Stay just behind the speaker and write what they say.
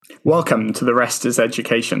Welcome to The Rest is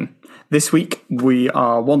Education. This week we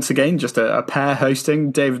are once again just a pair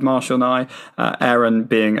hosting, David Marshall and I, Aaron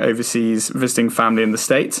being overseas visiting family in the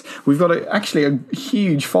States. We've got actually a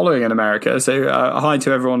huge following in America, so hi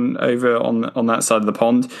to everyone over on that side of the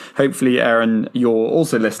pond. Hopefully, Aaron, you're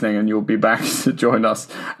also listening and you'll be back to join us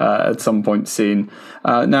at some point soon.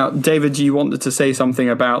 Now, David, you wanted to say something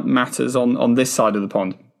about matters on this side of the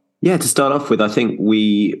pond? Yeah, to start off with, I think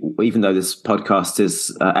even though this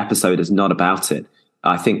podcast episode is not about it,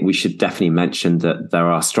 I think we should definitely mention that there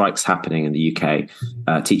are strikes happening in the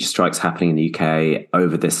UK, teacher strikes happening in the UK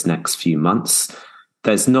over this next few months.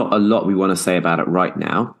 There's not a lot we want to say about it right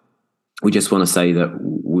now. We just want to say that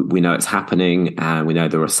we know it's happening and we know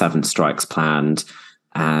there are 7 strikes planned,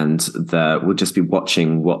 and we'll just be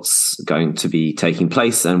watching what's going to be taking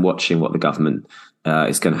place and watching what the government how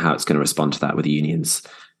it's going to respond to that with the unions.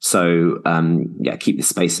 So, keep this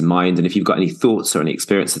space in mind. And if you've got any thoughts or any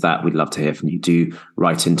experience of that, we'd love to hear from you. Do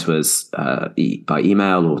write into us by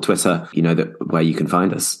email or Twitter, where you can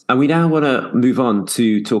find us. And we now want to move on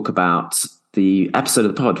to talk about the episode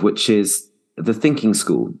of the pod, which is the thinking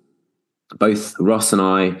school. Both Ross and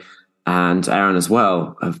I and Aaron as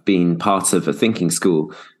well have been part of a thinking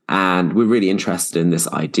school. And we're really interested in this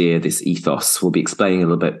idea, this ethos. We'll be explaining a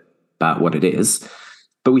little bit about what it is.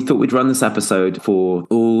 But we thought we'd run this episode for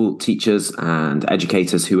all teachers and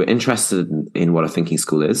educators who are interested in what a thinking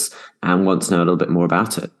school is and want to know a little bit more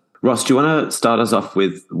about it. Ross, do you want to start us off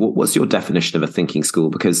with what's your definition of a thinking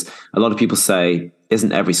school? Because a lot of people say,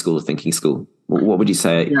 isn't every school a thinking school? What would you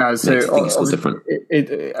say makes a thinking school different?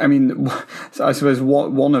 I suppose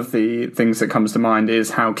one of the things that comes to mind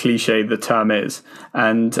is how cliche the term is.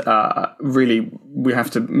 And really, we have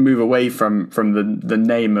to move away from the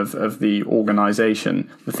name of the organisation,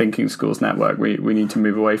 the Thinking Schools Network. We need to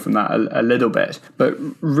move away from that a little bit. But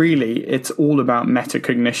really, it's all about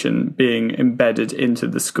metacognition being embedded into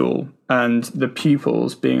the school and the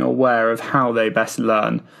pupils being aware of how they best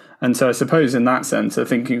learn. And so I suppose in that sense, a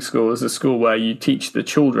thinking school is a school where you teach the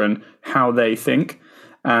children how they think,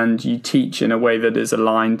 and you teach in a way that is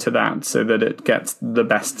aligned to that so that it gets the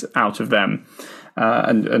best out of them.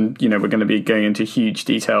 And we're going to be going into huge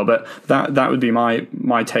detail, but that would be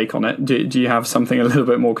my take on it. Do you have something a little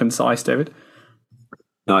bit more concise, David?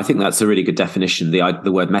 No, I think that's a really good definition.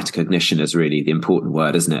 The word metacognition is really the important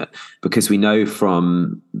word, isn't it? Because we know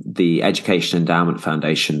from the Education Endowment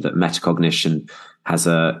Foundation that metacognition has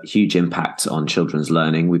a huge impact on children's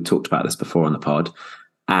learning. We've talked about this before on the pod.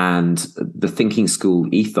 And the thinking school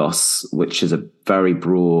ethos, which is a very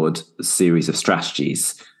broad series of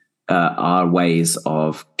strategies, are ways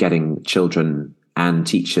of getting children and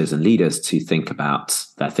teachers and leaders to think about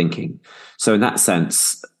their thinking. So in that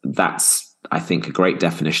sense, that's, I think, a great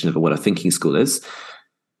definition of what a thinking school is.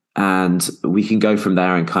 And we can go from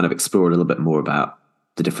there and kind of explore a little bit more about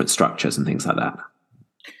the different structures and things like that.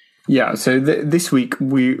 Yeah, so this week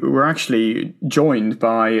we were actually joined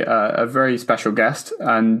by a very special guest,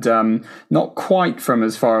 and not quite from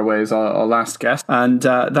as far away as our last guest, and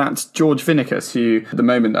that's George Wienekus, who at the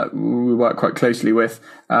moment we work quite closely with.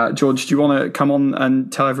 George, do you want to come on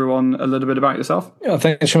and tell everyone a little bit about yourself? Yeah,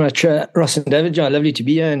 thanks very much, Ross and David. Yeah, lovely to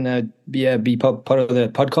be here and be part of the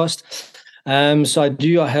podcast. So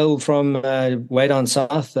I hail from way down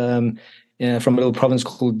south, from a little province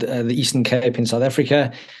called the Eastern Cape in South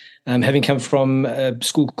Africa. Having come from a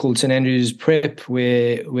school called St Andrew's Prep,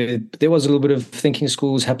 where there was a little bit of thinking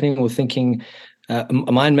schools happening, or thinking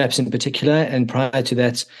mind maps in particular, and prior to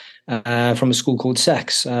that, from a school called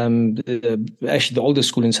SACS, actually the oldest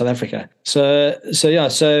school in South Africa. So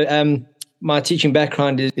my teaching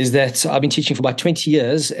background is that I've been teaching for about 20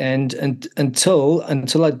 years, and until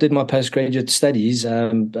I did my postgraduate studies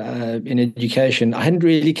in education, I hadn't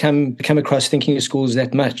really come across thinking schools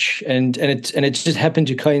that much, and it just happened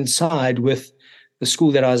to coincide with the school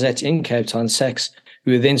that I was at in Cape Town, SACS,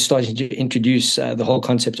 who were then starting to introduce the whole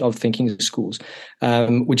concept of thinking schools,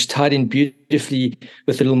 which tied in beautifully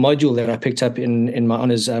with the little module that I picked up in my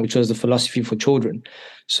honours, which was the philosophy for children.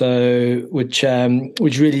 So which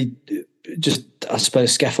really just, I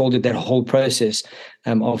suppose, scaffolded that whole process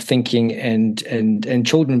of thinking and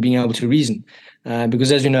children being able to reason,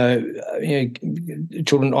 because as you know,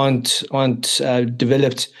 children aren't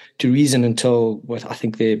developed to reason until I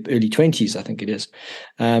think their early 20s. I think it is.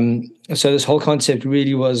 So this whole concept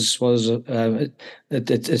really was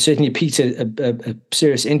it certainly piqued a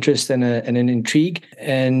serious interest and an intrigue,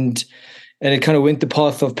 and it kind of went the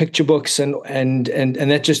path of picture books, and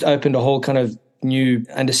that just opened a whole kind of new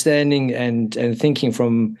understanding and thinking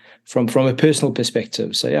from a personal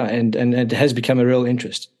perspective. So yeah, and it has become a real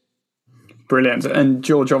interest. Brilliant. And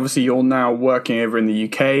George, obviously you're now working over in the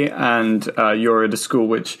UK, and you're at a school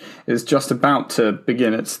which is just about to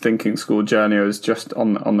begin its thinking school journey, or is just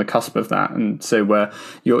on the cusp of that. And so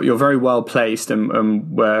you're very well placed,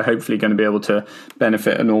 and we're hopefully going to be able to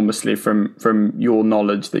benefit enormously from your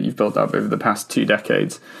knowledge that you've built up over the past 2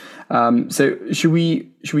 decades. So should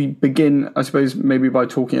we begin, I suppose, maybe by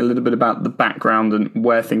talking a little bit about the background and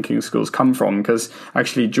where thinking schools come from? Because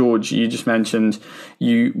actually, George, you just mentioned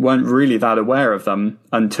you weren't really that aware of them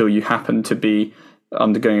until you happened to be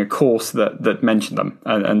undergoing a course that mentioned them.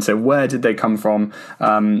 And so where did they come from?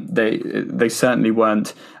 They certainly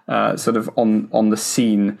weren't sort of on the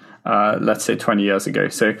scene, let's say 20 years ago.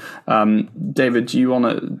 So, David, do you want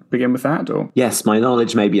to begin with that? Or Yes, my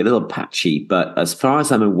knowledge may be a little patchy, but as far as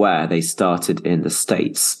I'm aware, they started in the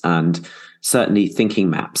States, and certainly thinking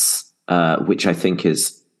maps, which I think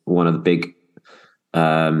is one of the big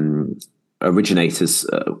originators,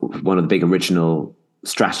 one of the big original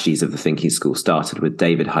strategies of the thinking school, started with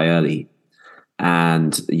David Hurley.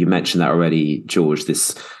 And you mentioned that already, George.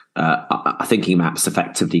 This thinking maps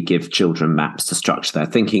effectively give children maps to structure their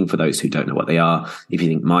thinking. For those who don't know what they are, if you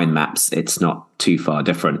think mind maps, it's not too far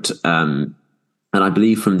different. And I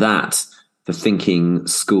believe from that, the thinking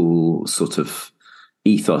school sort of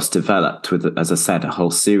ethos developed with, as I said, a whole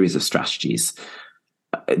series of strategies.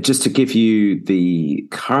 Just to give you the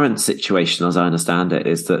current situation, as I understand it,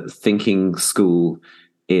 is that thinking school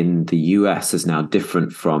in the US is now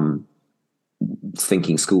different from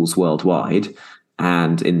thinking schools worldwide.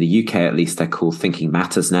 And in the UK, at least, they're called Thinking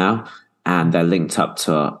Matters now. And they're linked up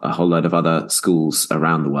to a whole load of other schools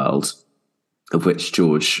around the world, of which,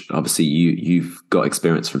 George, obviously you've got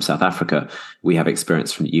experience from South Africa. We have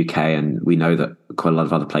experience from the UK, and we know that quite a lot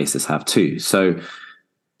of other places have too. So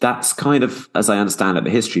that's kind of, as I understand it, the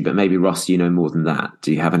history. But maybe, Ross, you know more than that.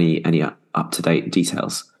 Do you have any up-to-date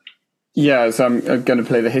details? Yeah, so I'm going to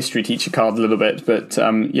play the history teacher card a little bit, but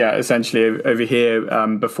essentially over here,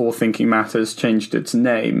 before Thinking Matters changed its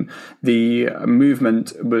name, the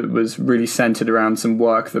movement was really centered around some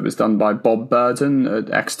work that was done by Bob Burden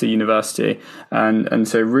at Exeter University, and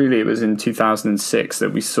so really it was in 2006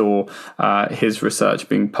 that we saw his research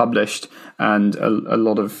being published, and a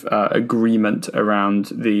lot of agreement around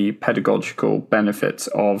the pedagogical benefits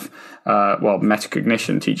of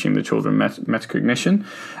metacognition, teaching the children metacognition.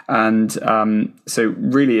 And so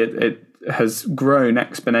really it has grown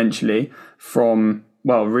exponentially from,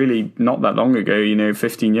 really not that long ago,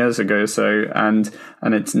 15 years ago or so, and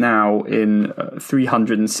it's now in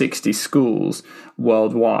 360 schools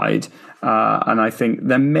worldwide. And I think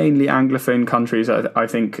they're mainly Anglophone countries. I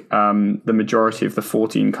think the majority of the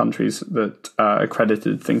 14 countries that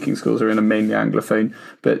accredited thinking schools are in are mainly Anglophone,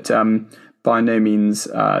 but by no means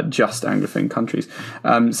just Anglophone countries.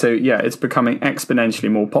 It's becoming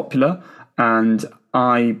exponentially more popular. And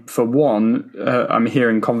I, for one, I'm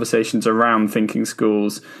hearing conversations around thinking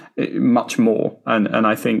schools much more. And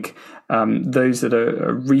I think those that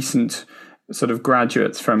are recent sort of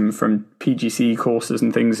graduates from PGCE courses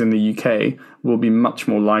and things in the UK will be much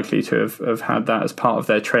more likely to have had that as part of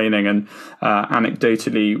their training. And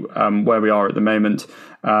anecdotally, where we are at the moment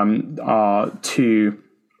are two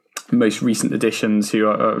most recent additions who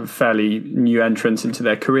are fairly new entrants into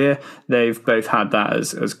their career. They've both had that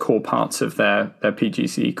as core parts of their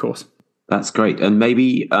PGCE course. That's great. And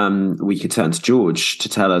maybe we could turn to George to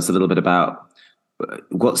tell us a little bit about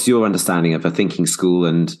what's your understanding of a thinking school,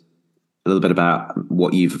 and a little bit about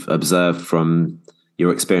what you've observed from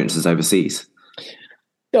your experiences overseas.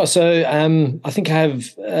 Yeah, so I think I have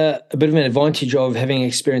a bit of an advantage of having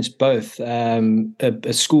experienced both.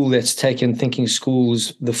 A school that's taken thinking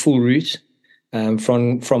schools the full route,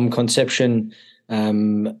 from conception,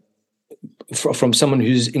 from someone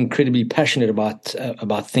who's incredibly passionate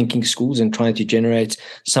about thinking schools and trying to generate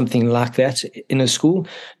something like that in a school,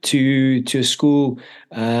 to a school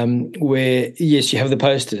where, yes, you have the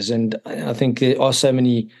posters, and I think there are so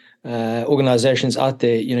many organizations out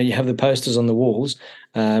there. You have the posters on the walls,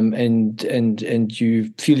 and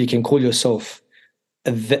you feel you can call yourself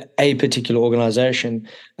a particular organization,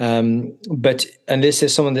 but unless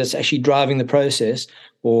there's someone that's actually driving the process,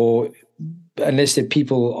 or unless there are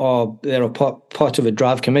people that are part of a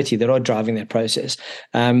drive committee that are driving that process,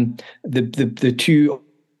 the two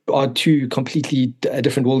are two completely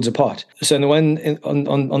different worlds apart. So on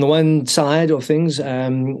the one side of things,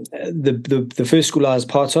 the first school I was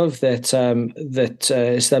part of that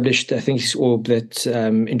established, I think, or that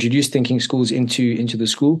introduced thinking schools into the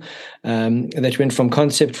school, that went from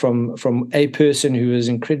concept from a person who was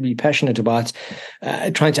incredibly passionate about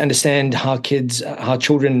trying to understand how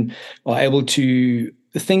children are able to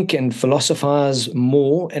think and philosophize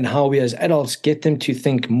more, and how we as adults get them to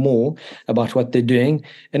think more about what they're doing,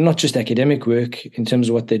 and not just academic work in terms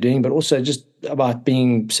of what they're doing, but also just about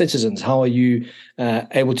being citizens. How are you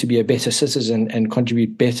able to be a better citizen and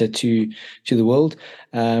contribute better to the world?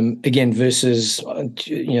 Again, versus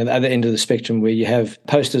the other end of the spectrum, where you have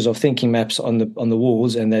posters of thinking maps on the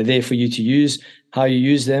walls, and they're there for you to use. How you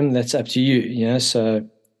use them, that's up to you. So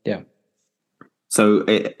yeah. So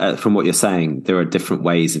from what you're saying, there are different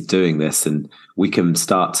ways of doing this, and we can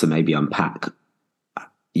start to maybe unpack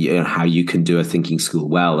how you can do a thinking school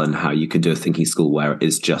well, and how you can do a thinking school where it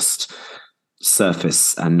is just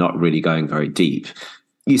surface and not really going very deep.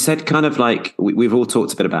 You said kind of like, we've all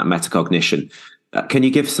talked a bit about metacognition. Can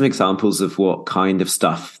you give some examples of what kind of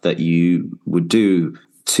stuff that you would do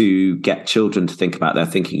to get children to think about their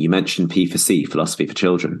thinking? You mentioned P for C, philosophy for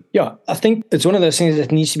children. Yeah, I think it's one of those things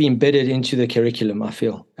that needs to be embedded into the curriculum, I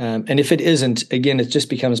feel. And if it isn't, again, it just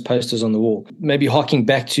becomes posters on the wall. Maybe harking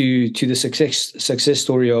back to the success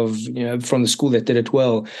story of, from the school that did it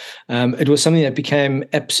well, it was something that became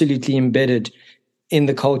absolutely embedded in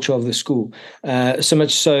the culture of the school, so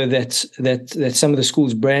much so that some of the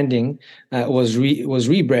school's branding was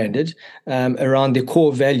rebranded around their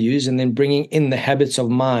core values, and then bringing in the habits of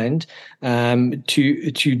mind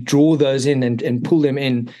to draw those in and pull them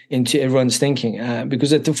into everyone's thinking,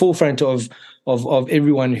 because at the forefront of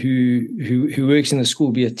everyone who works in the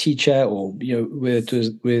school, be a teacher or where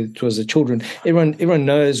it was the children, everyone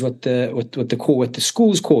knows what the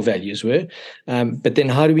school's core values were, but then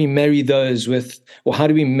how do we marry those with, or how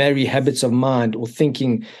do we marry habits of mind or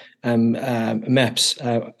thinking maps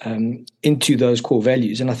into those core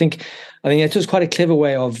values? And I think that was quite a clever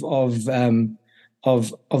way of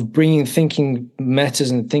bringing thinking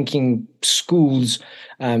matters and thinking schools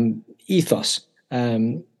ethos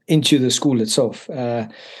into the school itself. I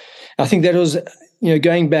think that was,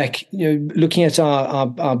 going back, looking at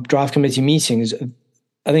our drive committee meetings,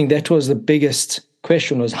 I think that was the biggest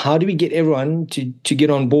question, was how do we get everyone to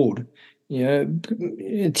get on board?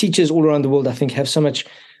 Teachers all around the world, I think, have so much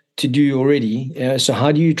to do already. So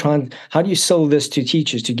how do you sell this to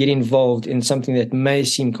teachers to get involved in something that may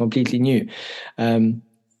seem completely new? And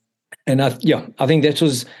I think that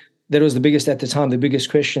was the biggest, at the time, the biggest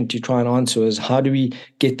question to try and answer was, how do we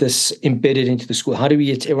get this embedded into the school? How do we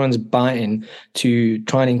get everyone's buy-in to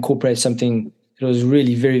try and incorporate something that was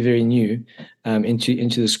really very, very new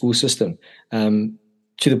into the school system,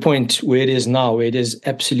 to the point where it is now, where it is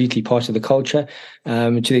absolutely part of the culture,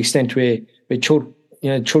 to the extent where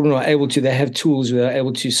children are able to, they have tools where they're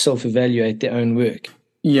able to self-evaluate their own work.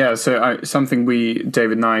 Yeah, so something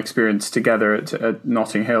David and I experienced together at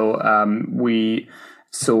Notting Hill, we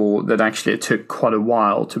saw that actually it took quite a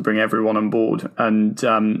while to bring everyone on board, and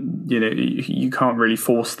you can't really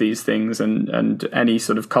force these things, and any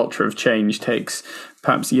sort of culture of change takes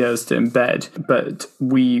perhaps years to embed. But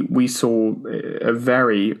we saw a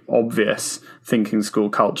very obvious thinking school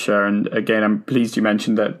culture, and again, I'm pleased you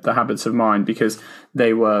mentioned that the habits of mind, because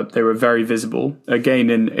they were very visible, again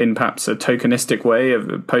in perhaps a tokenistic way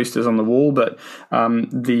of posters on the wall, but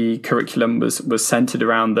the curriculum was centered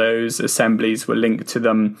around those. Assemblies were linked to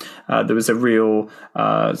them. There was a real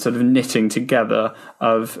sort of knitting together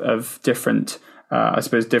of different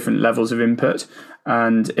different levels of input,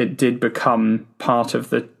 and it did become part of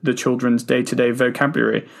the children's day-to-day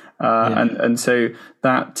vocabulary, and so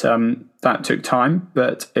that took time,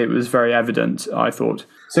 but it was very evident, I thought.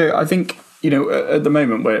 So I think, at the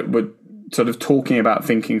moment we're sort of talking about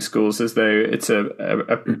thinking schools as though it's a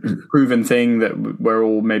proven thing, that we're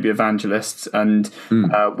all maybe evangelists, and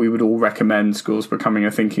we would all recommend schools becoming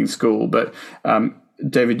a thinking school. But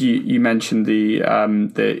David, you mentioned the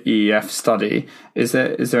EEF study. Is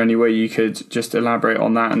there any way you could just elaborate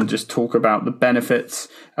on that and just talk about the benefits,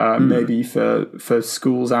 maybe for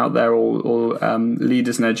schools out there, or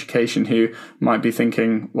leaders in education who might be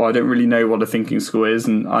thinking, well, I don't really know what a thinking school is,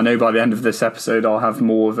 and I know by the end of this episode I'll have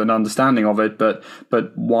more of an understanding of it, but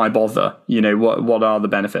why bother? What are the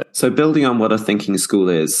benefits? So building on what a thinking school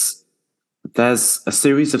is, there's a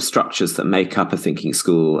series of structures that make up a thinking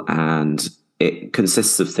school, and it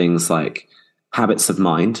consists of things like habits of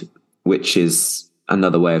mind, which is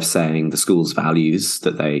another way of saying the school's values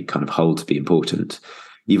that they kind of hold to be important.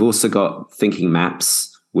 You've also got thinking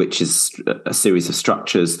maps, which is a series of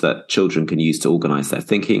structures that children can use to organize their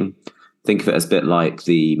thinking. Think of it as a bit like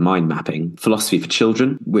the mind mapping. Philosophy for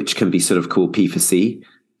children, which can be sort of called P for C,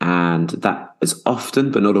 and that is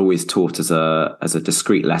often, but not always, taught as a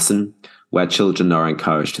discrete lesson where children are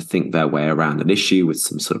encouraged to think their way around an issue with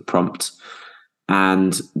some sort of prompt.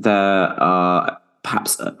 And there are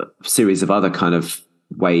perhaps a series of other kind of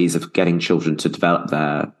ways of getting children to develop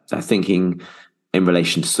their thinking in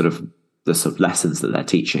relation to sort of the sort of lessons that they're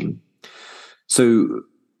teaching. So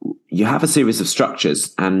you have a series of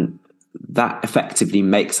structures, and that effectively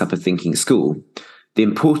makes up a thinking school. The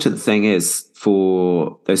important thing is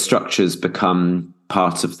for those structures become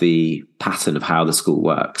part of the pattern of how the school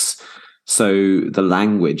works. So the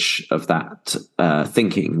language of that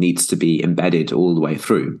thinking needs to be embedded all the way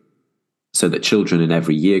through, so that children in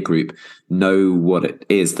every year group know what it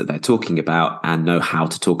is that they're talking about and know how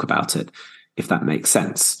to talk about it, if that makes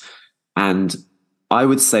sense. And I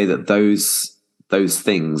would say that those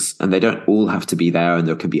things, and they don't all have to be there, and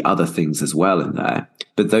there can be other things as well in there,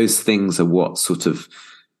 but those things are what sort of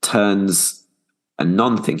turns a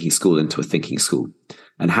non-thinking school into a thinking school.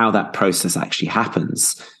 And how that process actually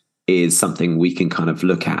happens is something we can kind of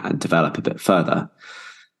look at and develop a bit further.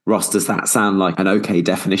 Ross, does that sound like an okay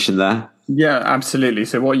definition there? Yeah, absolutely.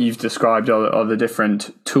 So what you've described are the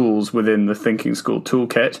different tools within the Thinking School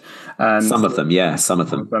toolkit. Some of them, yeah, some of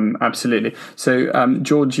them. Absolutely. So,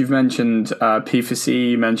 George, you've mentioned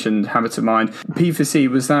P4C, you mentioned Habits of Mind. P4C,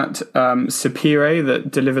 was that Sapire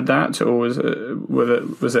that delivered that, or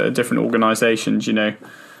was it a different organisation, do you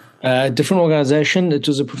know? Different organisation. It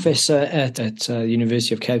was a professor at the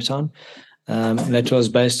University of Cape Town. And that was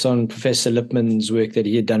based on Professor Lipman's work that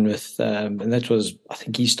he had done with, and that was, I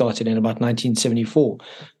think he started in about 1974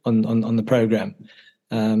 on the program.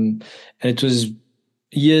 And it was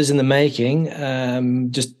years in the making. I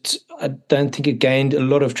don't think it gained a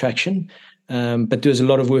lot of traction, but there was a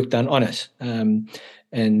lot of work done on it.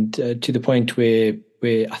 And to the point where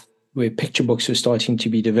picture books were starting to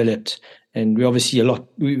be developed. And we obviously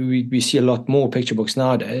we see a lot more picture books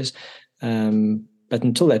nowadays. But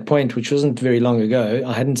until that point, which wasn't very long ago,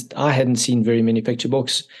 I hadn't seen very many picture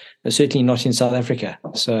books, certainly not in South Africa.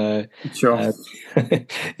 So, sure. Yes,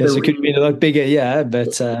 it could have been a lot bigger, yeah.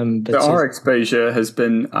 But our exposure has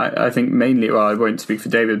been, I think, mainly. Well, I won't speak for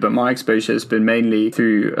David, but my exposure has been mainly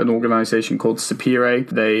through an organisation called Sapire.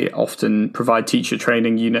 They often provide teacher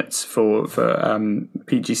training units for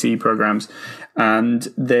PGC programs, and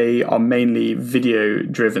they are mainly video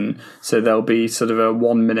driven. So there'll be sort of a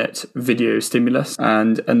 1-minute video stimulus,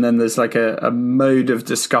 and then there's like a mode of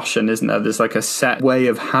discussion, isn't there? There's like a set way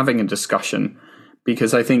of having a discussion,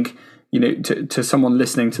 because I think, you know, to someone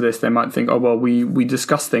listening to this, they might think, oh, well, we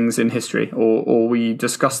discuss things in history, or we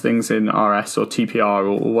discuss things in RS or TPR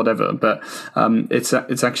or whatever. But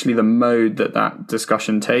it's actually the mode that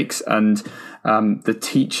discussion takes, and the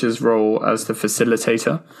teacher's role as the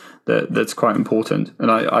facilitator that's quite important.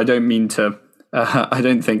 And I don't mean to. I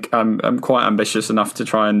don't think I'm quite ambitious enough to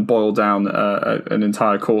try and boil down an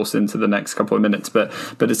entire course into the next couple of minutes, but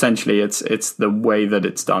essentially it's the way that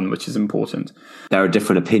it's done which is important. There are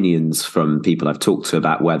different opinions from people I've talked to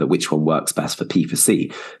about which one works best for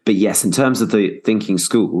P4C. But yes, in terms of the thinking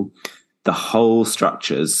school, the whole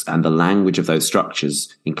structures and the language of those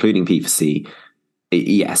structures, including P4C,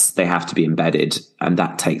 yes, they have to be embedded, and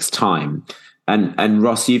that takes time. And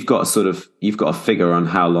Ross, you've got a figure on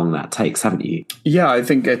how long that takes, haven't you? Yeah, I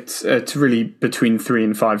think it's really between 3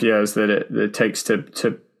 and 5 years that it takes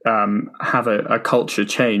to have a culture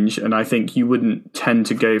change. And I think you wouldn't tend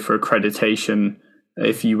to go for accreditation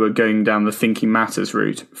if you were going down the Thinking Matters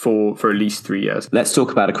route for at least 3 years. Let's talk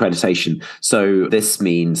about accreditation. So this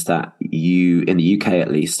means that you, in the UK at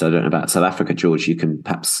least, I don't know about South Africa, George, you can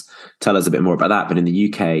perhaps tell us a bit more about that, but in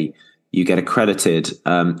the UK, you get accredited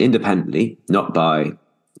independently, not by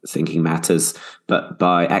Thinking Matters, but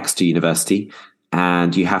by Exeter University.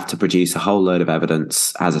 And you have to produce a whole load of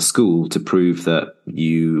evidence as a school to prove that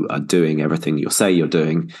you are doing everything you say you're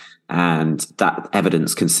doing. And that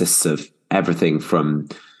evidence consists of everything from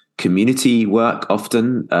community work,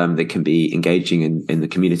 often that can be engaging in the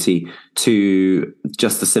community, to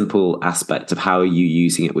just the simple aspect of how are you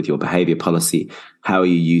using it with your behavior policy, how are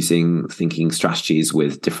you using thinking strategies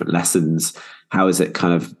with different lessons, how is it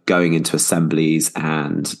kind of going into assemblies,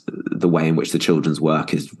 and the way in which the children's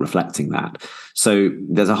work is reflecting that. So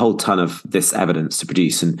there's a whole ton of this evidence to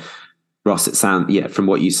produce. And Ross, it sounds, from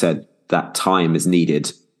what you said, that time is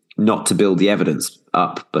needed, not to build the evidence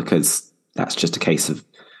up, because that's just a case of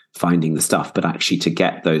finding the stuff, but actually to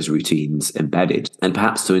get those routines embedded, and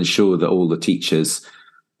perhaps to ensure that all the teachers,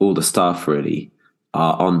 all the staff really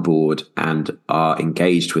are on board and are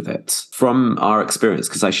engaged with it. From our experience,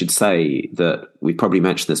 because I should say that we probably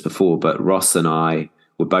mentioned this before, but Ross and I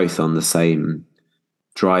were both on the same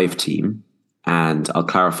drive team, and I'll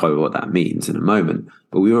clarify what that means in a moment.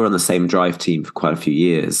 But we were on the same drive team for quite a few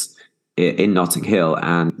years in Notting Hill.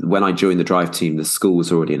 And when I joined the drive team, the school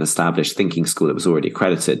was already an established thinking school. It was already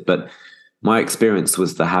accredited. But My experience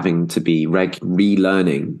was the having to be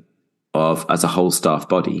relearning of, as a whole staff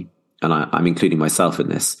body, and I'm including myself in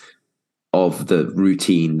this, of the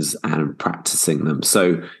routines and practicing them.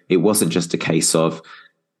 So it wasn't just a case of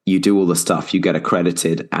you do all the stuff, you get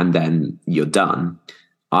accredited, and then you're done.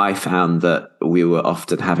 I found that we were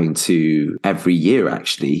often having to, every year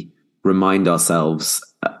actually, remind ourselves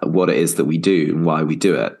what it is that we do and why we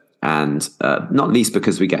do it. And not least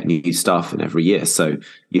because we get new staff in every year. So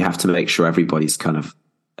you have to make sure everybody's kind of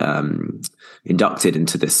inducted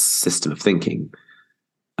into this system of thinking.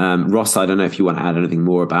 Ross, I don't know if you want to add anything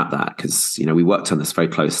more about that, because, we worked on this very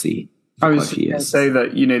closely. I was going to say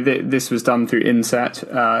that, this was done through Inset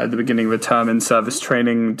at the beginning of the term in service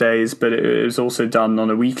training days, but it was also done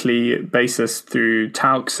on a weekly basis through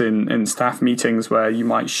talks in staff meetings where you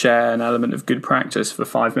might share an element of good practice for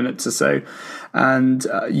 5 minutes or so. And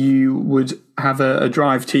you would have a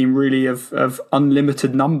drive team really of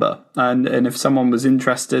unlimited number. And if someone was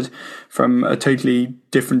interested from a totally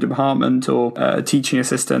different department or a teaching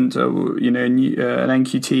assistant or, an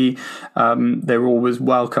NQT, they were always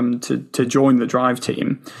welcome to join the drive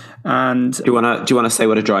team. And do you want to say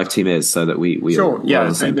what a drive team is, so that we sure, are on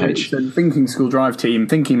the same page? The Thinking School drive team,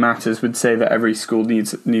 Thinking Matters would say that every school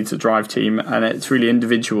needs a drive team, and it's really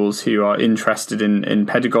individuals who are interested in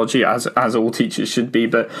pedagogy, as all teachers should be,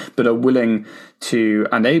 but are willing to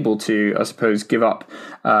and able to, I suppose, give up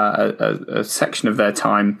a section of their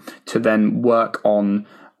time to then work on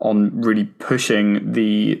really pushing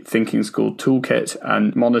the Thinking School toolkit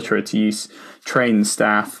and monitor its use, train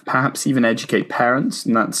staff, perhaps even educate parents.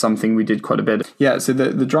 And that's something we did quite a bit. Yeah, so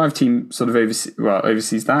the drive team sort of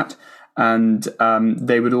oversees that. And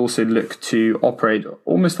they would also look to operate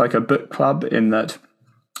almost like a book club, in that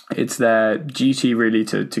it's their duty really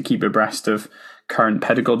to keep abreast of current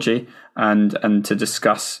pedagogy and to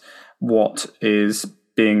discuss what is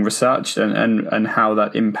being researched and how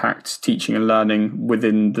that impacts teaching and learning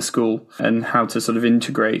within the school, and how to sort of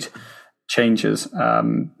integrate changes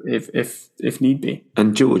if need be.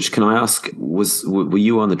 And George, can I ask, were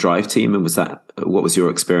you on the drive team, and what was your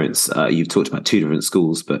experience? You've talked about two different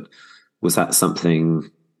schools, but was that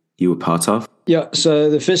something you were part of? Yeah, so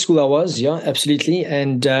the first school I was, absolutely.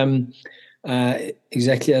 And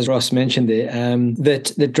exactly as Ross mentioned there,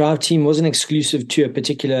 that the drive team wasn't exclusive to a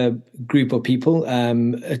particular group of people.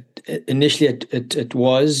 Initially, it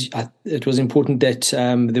was important that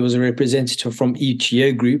there was a representative from each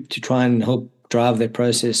year group to try and help drive that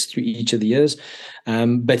process through each of the years.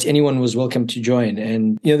 But anyone was welcome to join.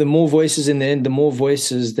 And the more voices in the end, the more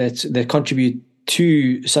voices that contribute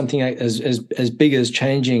to something as big as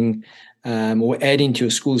changing or adding to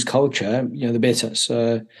a school's culture, the better.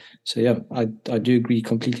 So yeah, I do agree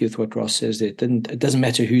completely with what Ross says there. It doesn't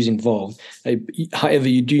matter who's involved. However,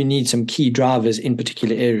 you do need some key drivers in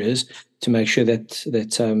particular areas to make sure that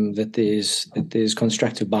there's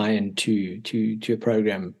constructive buy-in to a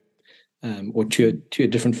program or to a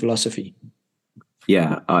different philosophy.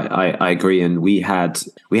 Yeah, I agree. And we had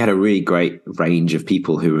a really great range of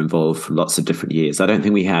people who were involved from lots of different years. I don't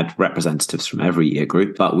think we had representatives from every year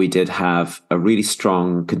group, but we did have a really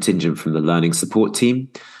strong contingent from the learning support team,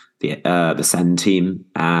 the SEND team.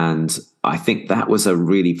 And I think that was a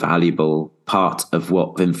really valuable part of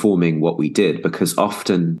informing what we did, because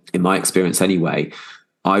often, in my experience anyway,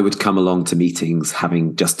 I would come along to meetings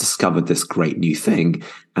having just discovered this great new thing.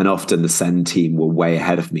 And often the SEND team were way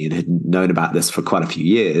ahead of me and had known about this for quite a few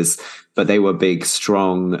years, but they were big,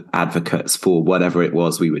 strong advocates for whatever it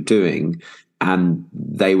was we were doing. And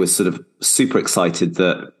they were sort of super excited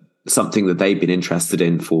that something that they'd been interested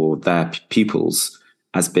in for their pupils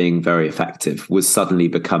as being very effective was suddenly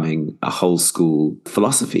becoming a whole school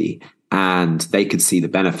philosophy. And they could see the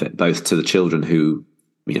benefit both to the children who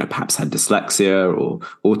perhaps had dyslexia or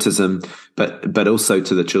autism, but also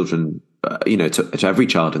to the children, to every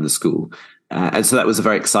child in the school. And so that was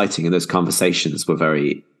very exciting. And those conversations were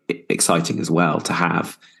very exciting as well to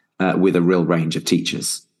have with a real range of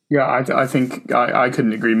teachers. Yeah, I think I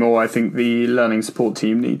couldn't agree more. I think the learning support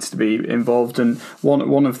team needs to be involved. And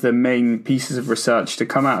one of the main pieces of research to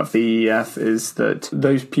come out of the EEF is that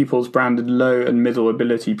those pupils branded low and middle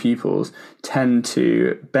ability pupils tend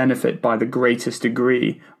to benefit by the greatest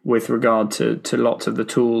degree with regard to lots of the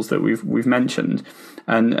tools that we've mentioned.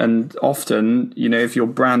 And often, if you're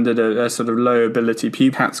branded a sort of low ability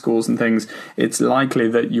PPAT scores and things, it's likely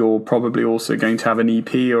that you're probably also going to have an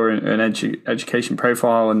EP or an education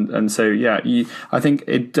profile. And so, yeah, I think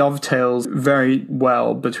it dovetails very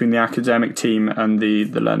well between the academic team and the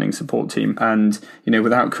learning support team. And,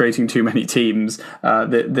 without creating too many teams,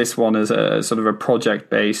 this one is a sort of a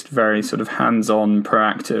project-based, very sort of hands-on,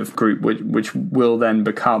 proactive group, which will then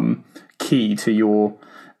become key to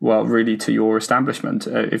your establishment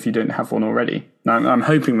if you don't have one already. Now, I'm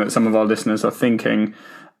hoping that some of our listeners are thinking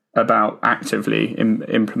about actively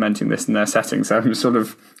implementing this in their settings. So I'm sort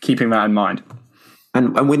of keeping that in mind.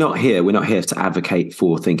 And we're not here to advocate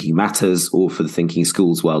for Thinking Matters or for the Thinking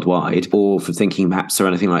Schools worldwide or for Thinking Maps or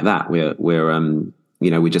anything like that.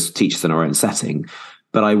 We're just teachers in our own setting.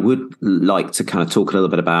 But I would like to kind of talk a little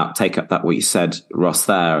bit about, take up that what you said, Ross,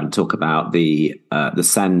 there, and talk about the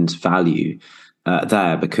SEND value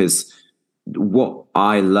there, because what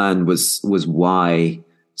I learned was why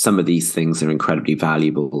some of these things are incredibly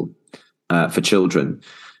valuable for children,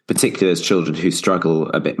 particularly as children who struggle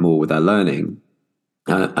a bit more with their learning.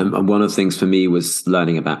 And one of the things for me was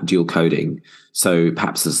learning about dual coding. So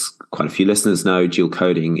perhaps, as quite a few listeners know, dual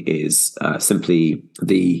coding is simply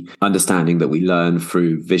the understanding that we learn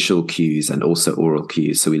through visual cues and also oral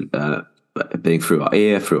cues. So we being through our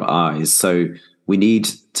ear, through our eyes. So we need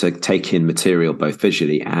to take in material both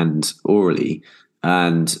visually and orally.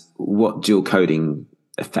 And what dual coding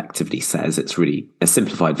effectively says, it's really a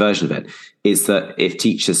simplified version of it, is that if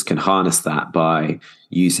teachers can harness that by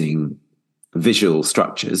using visual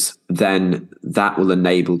structures, then that will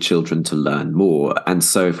enable children to learn more. And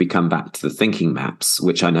so if we come back to the thinking maps,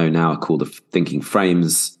 which I know now are called the thinking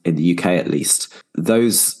frames in the UK at least,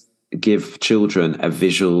 those give children a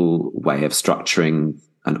visual way of structuring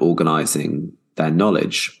and organizing their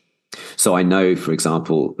knowledge. So I know, for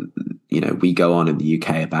example, we go on in the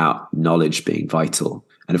UK about knowledge being vital.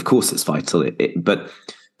 And of course it's vital, but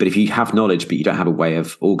if you have knowledge, but you don't have a way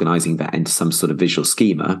of organizing that into some sort of visual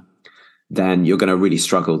schema, then you're going to really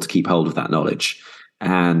struggle to keep hold of that knowledge.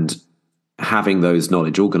 And having those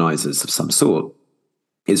knowledge organizers of some sort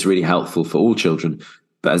is really helpful for all children.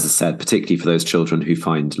 But as I said, particularly for those children who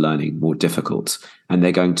find learning more difficult, and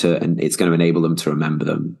it's going to enable them to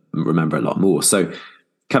remember a lot more. So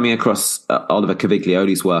coming across Oliver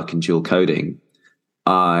Caviglioli's work in dual coding,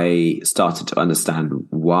 I started to understand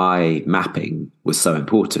why mapping was so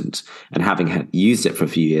important. And having used it for a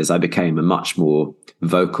few years, I became a much more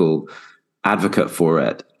vocal advocate for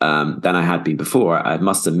it than I had been before. I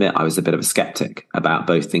must admit, I was a bit of a skeptic about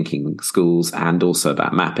both thinking schools and also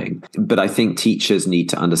about mapping. But I think teachers need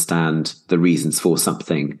to understand the reasons for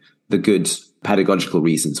something, the good pedagogical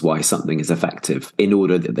reasons why something is effective, in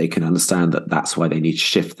order that they can understand that that's why they need to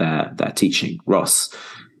shift their teaching. Ross,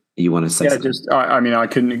 you want to say something? I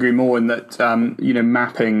couldn't agree more in that,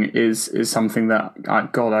 mapping is something that,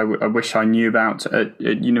 I wish I knew about at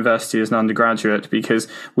university as an undergraduate, because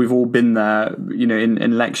we've all been there,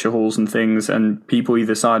 in lecture halls and things, and people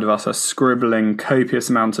either side of us are scribbling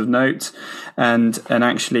copious amounts of notes. And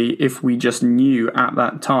actually, if we just knew at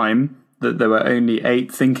that time that there were only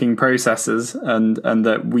 8 thinking processes and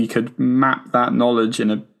that we could map that knowledge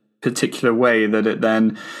in a particular way, that it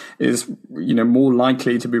then is more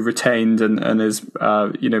likely to be retained and is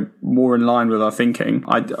more in line with our thinking.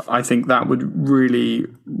 I think that would really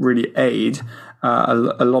aid a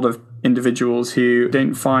lot of individuals who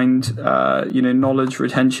don't find knowledge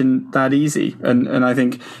retention that easy. And I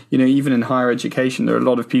think even in higher education there are a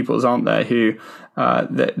lot of pupils, aren't there, who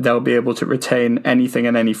that they'll be able to retain anything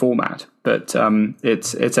in any format, but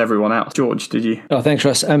it's everyone else. George, did you? Oh, thanks,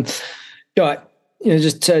 Russ.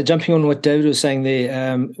 Just jumping on what David was saying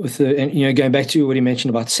there, with the going back to what he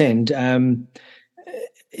mentioned about SEND,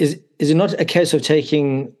 is it not a case of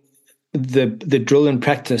taking the drill and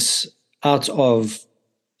practice out of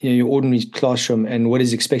your ordinary classroom and what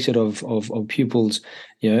is expected of pupils?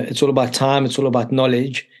 It's all about time, it's all about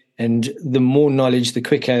knowledge, and the more knowledge, the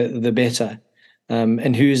quicker, the better.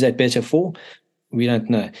 And who is that better for? We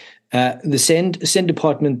don't know. The SEND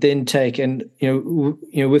department then take, and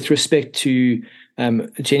with respect to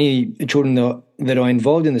any children that are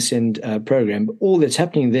involved in the SEND program, all that's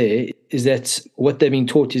happening there is that what they're being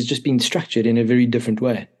taught is just being structured in a very different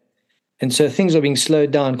way. And so things are being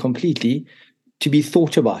slowed down completely to be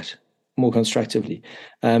thought about more constructively.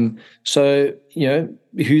 So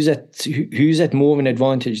who's at more of an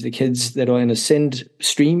advantage? The kids that are in a SEND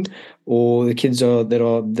stream, or the kids that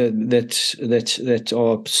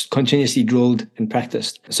are continuously drilled and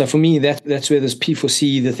practiced? So for me, that's where this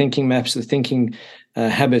P4C, the thinking maps, the thinking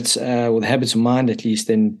habits, or the habits of mind at least,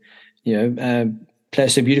 then play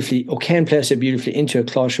so beautifully, or can play so beautifully, into a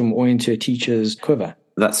classroom or into a teacher's quiver.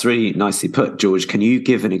 That's really nicely put, George. Can you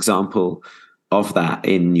give an example of that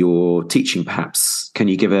in your teaching, perhaps, Can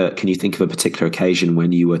you think of a particular occasion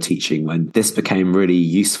when you were teaching when this became really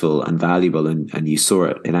useful and valuable and you saw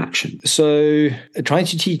it in action? So trying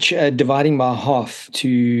to teach dividing by half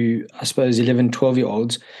to, I suppose, 11,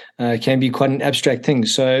 12-year-olds can be quite an abstract thing.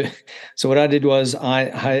 So what I did was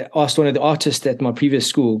I asked one of the artists at my previous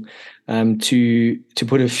school to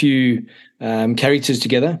put a few characters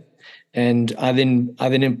together. And I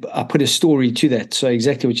put a story to that. So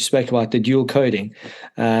exactly what you spoke about, the dual coding.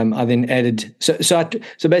 I then added, so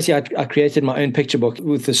basically I created my own picture book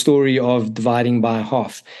with the story of dividing by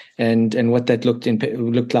half and what that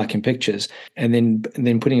looked like in pictures, and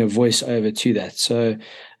then putting a voice over to that. So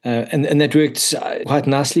and that worked quite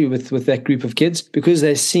nicely with that group of kids because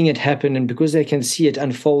they're seeing it happen and because they can see it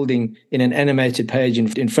unfolding in an animated page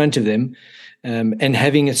in front of them, and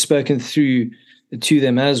having it spoken through to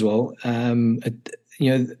them as well.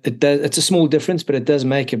 It's a small difference, but it does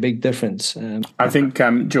make a big difference. I think,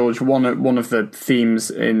 George, one of the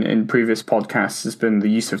themes in previous podcasts has been the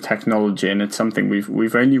use of technology, and it's something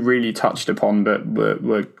we've only really touched upon, but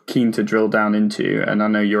we're keen to drill down into. And I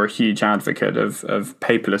know you're a huge advocate of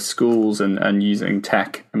paperless schools and using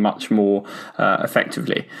tech much more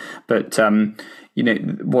effectively. But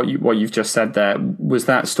what you've just said there, was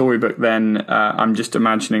that storybook then, I'm just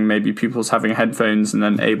imagining maybe pupils having headphones and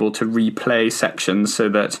then able to replay sections so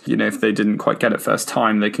that, if they didn't quite get it first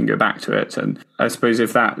time, they can go back to it. And I suppose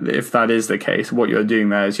if that is the case, what you're doing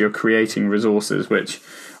there is you're creating resources which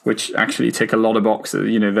actually tick a lot of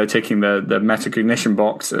boxes. They're ticking the metacognition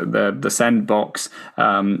box, the send box.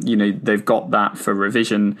 They've got that for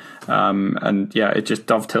revision. And yeah, it just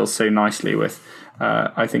dovetails so nicely with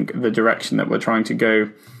I think the direction that we're trying to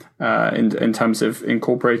go in terms of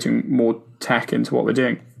incorporating more tech into what we're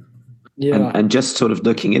doing. Yeah, and just sort of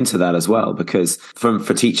looking into that as well, because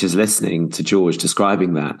for teachers listening to George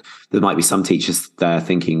describing that, there might be some teachers there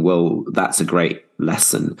thinking, well, that's a great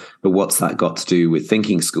lesson, but what's that got to do with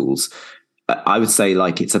thinking schools? I would say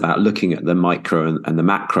it's about looking at the micro and the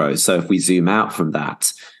macro. So if we zoom out from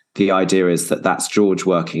that, the idea is that that's George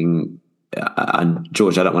working. And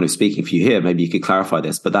George, I don't want to be speaking for you here. Maybe you could clarify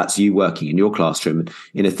this, but that's you working in your classroom.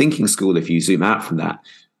 In a thinking school, if you zoom out from that,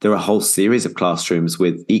 there are a whole series of classrooms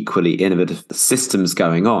with equally innovative systems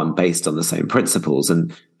going on based on the same principles.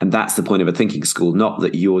 And that's the point of a thinking school, not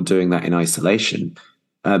that you're doing that in isolation,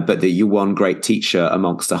 but that you're one great teacher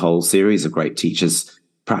amongst a whole series of great teachers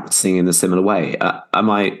practicing in a similar way. Am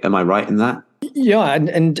I right in that? Yeah,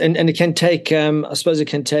 and it can take, I suppose it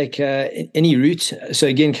can take any route. So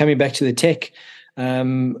again, coming back to the tech,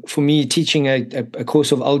 for me, teaching a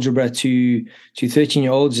course of algebra to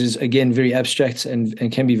 13-year-olds is again very abstract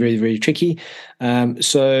and can be very, very tricky.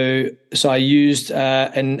 So I used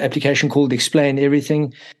an application called Explain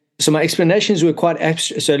Everything. So my explanations were quite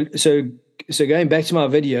abstract. So going back to my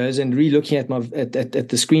videos and re-looking at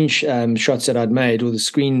the screenshots that I'd made, or the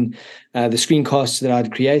screencasts that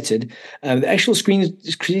I'd created, the actual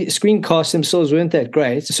screencasts themselves weren't that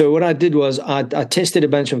great. So what I did was I tested a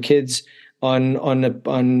bunch of kids on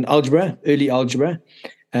algebra, early algebra,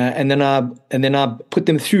 and then I put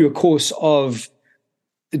them through a course of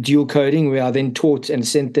dual coding, where I then taught and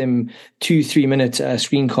sent them 2-3 minute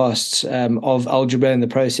screencasts of algebra and the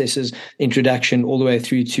processes, introduction all the way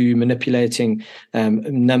through to manipulating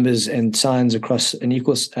numbers and signs across an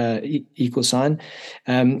equal sign.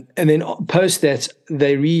 And then post that,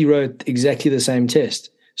 they rewrote exactly the same test.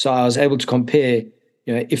 So I was able to compare,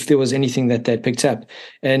 if there was anything that they'd picked up.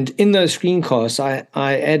 And in those screencasts,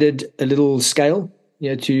 I added a little scale,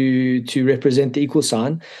 to represent the equal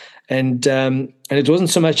sign. And it wasn't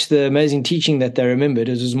so much the amazing teaching that they remembered;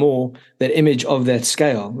 it was more that image of that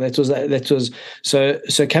scale. That was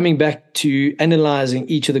so coming back to analyzing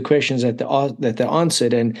each of the questions that they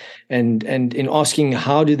answered, and in asking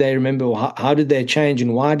how did they remember, or how did they change,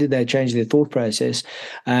 and why did they change their thought process.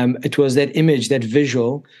 It was that image, that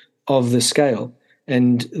visual of the scale,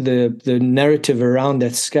 and the narrative around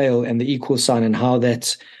that scale and the equal sign, and how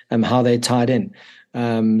they tied in.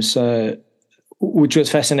 Which was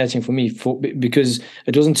fascinating for me, because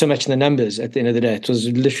it wasn't so much the numbers at the end of the day; it was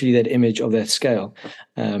literally that image of that scale.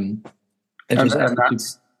 And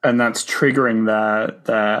that's triggering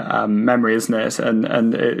their memory, isn't it?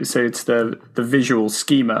 So it's the visual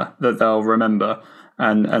schema that they'll remember,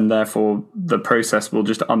 and therefore the process will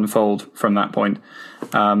just unfold from that point.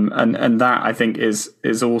 And that, I think, is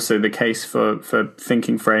also the case for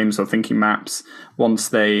thinking frames or thinking maps. Once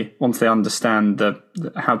they understand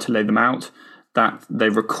how to lay them out, that they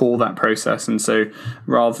recall that process. And so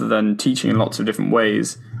rather than teaching in lots of different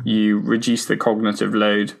ways, you reduce the cognitive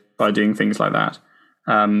load by doing things like that.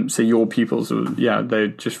 So your pupils, they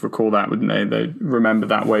just recall that, wouldn't they? They remember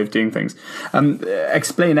that way of doing things.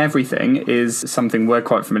 Explain Everything is something we're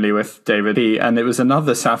quite familiar with, David. And it was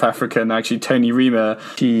another South African, actually, Tony Riemer.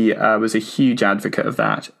 She was a huge advocate of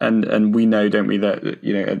that. And we know, don't we, that,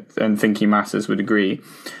 and Thinking Matters would agree,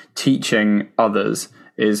 teaching others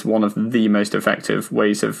is one of the most effective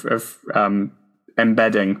ways of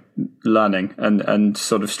embedding learning and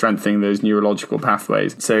sort of strengthening those neurological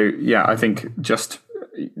pathways. So, I think just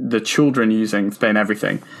the children using Explain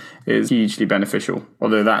Everything is hugely beneficial,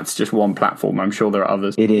 although that's just one platform. I'm sure there are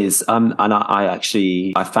others. It is. And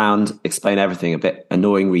I found Explain Everything a bit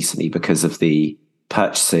annoying recently because of the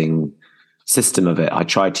purchasing system of it. I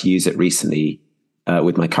tried to use it recently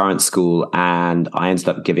with my current school, and I ended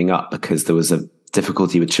up giving up because there was a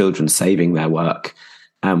difficulty with children saving their work,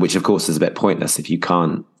 which of course is a bit pointless if you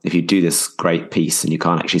do this great piece and you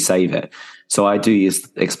can't actually save it. So I do use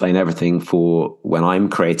Explain Everything for when I'm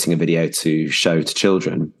creating a video to show to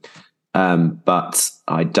children. But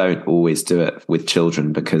I don't always do it with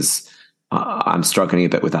children because I'm struggling a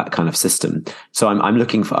bit with that kind of system. So I'm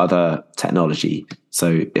looking for other technology.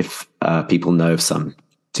 So if people know of some,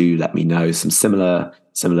 do let me know some similar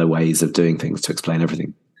ways of doing things to Explain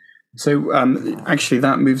Everything. So actually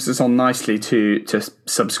that moves us on nicely to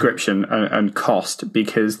subscription and cost,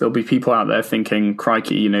 because there'll be people out there thinking,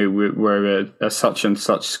 crikey, we're a such and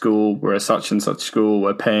such school, we're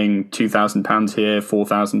paying £2,000 here,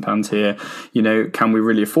 £4,000 here, can we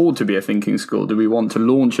really afford to be a thinking school? Do we want to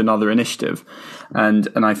launch another initiative? And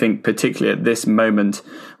I think particularly at this moment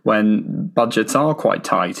when budgets are quite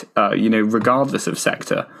tight, regardless of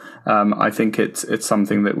sector, I think it's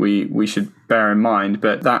something that we should bear in mind.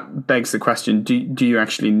 But that begs the question: do you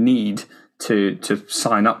actually need to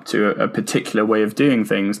sign up to a particular way of doing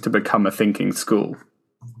things to become a thinking school?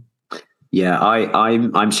 Yeah,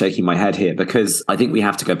 I'm shaking my head here because I think we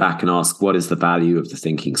have to go back and ask, what is the value of the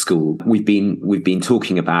thinking school? We've been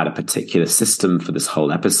talking about a particular system for this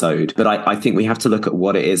whole episode, but I think we have to look at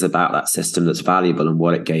what it is about that system that's valuable and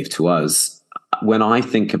what it gave to us. When I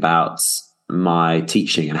think about my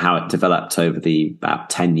teaching and how it developed over the about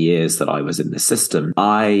 10 years that I was in this system,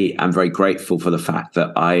 I am very grateful for the fact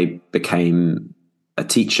that I became a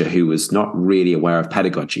teacher who was not really aware of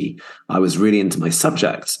pedagogy. I was really into my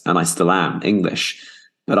subject, and I still am, English,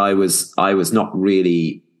 but I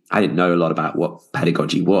didn't know a lot about what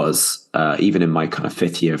pedagogy was, even in my kind of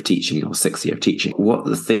 5th year of teaching or 6th year of teaching. What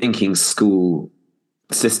the thinking school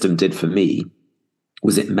system did for me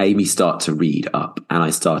was it made me start to read up, and I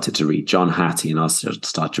started to read John Hattie, and I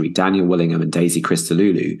started to read Daniel Willingham and Daisy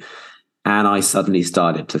Christodoulou. And I suddenly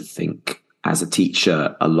started to think as a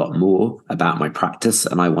teacher a lot more about my practice,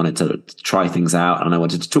 and I wanted to try things out, and I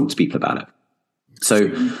wanted to talk to people about it. So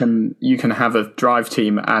you can have a drive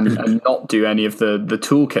team and not do any of the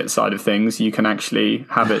toolkit side of things. You can actually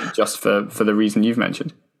have it just for the reason you've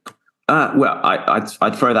mentioned. Well,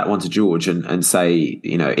 I'd throw that one to George and say,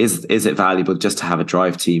 is it valuable just to have a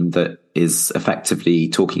drive team that is effectively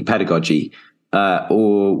talking pedagogy,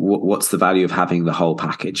 or what's the value of having the whole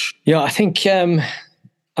package? Yeah, I think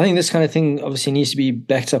this kind of thing obviously needs to be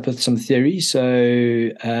backed up with some theory. So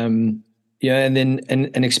and then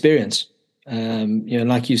an experience.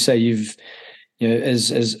 Like you say, you've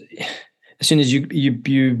as soon as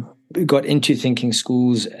you got into thinking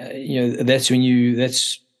schools, that's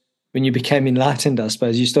when you became enlightened, I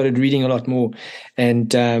suppose. You started reading a lot more,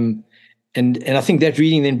 and I think that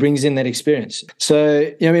reading then brings in that experience. So,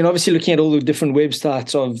 obviously looking at all the different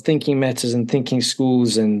websites of Thinking Matters and Thinking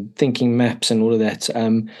Schools and Thinking Maps and all of that,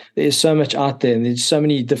 there's so much out there, and there's so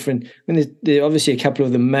many different. There are obviously a couple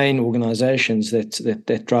of the main organizations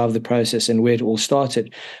that drive the process and where it all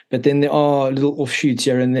started, but then there are little offshoots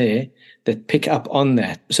here and there that pick up on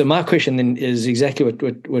that. So my question then is exactly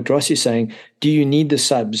what Ross is saying. Do you need the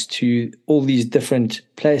subs to all these different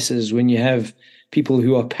places when you have people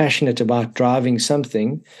who are passionate about driving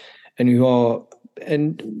something and who are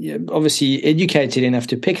obviously educated enough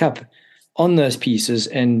to pick up on those pieces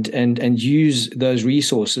and use those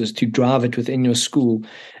resources to drive it within your school?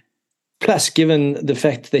 Plus, given the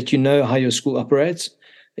fact that you know how your school operates,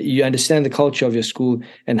 you understand the culture of your school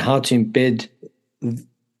and how to embed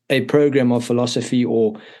a program of philosophy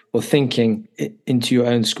or thinking into your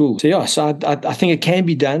own school. So I think it can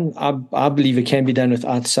be done. I believe it can be done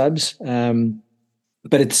without subs.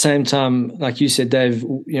 But at the same time, like you said, Dave,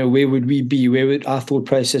 where would we be? Where would our thought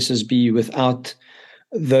processes be without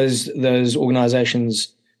those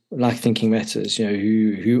organizations like Thinking Matters,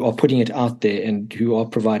 who are putting it out there and who are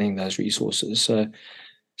providing those resources? So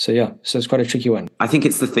it's quite a tricky one. I think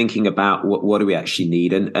it's the thinking about what do we actually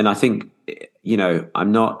need, and I think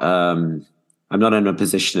I'm not I'm not in a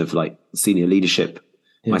position of like senior leadership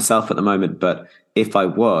myself at the moment, but if I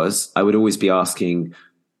was, I would always be asking,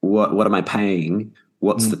 what am I paying?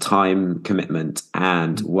 What's the time commitment,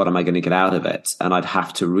 and what am I going to get out of it? And I'd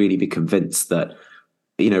have to really be convinced that,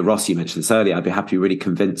 Ross, you mentioned this earlier, I'd be happy, really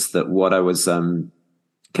convinced that what I was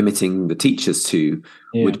committing the teachers to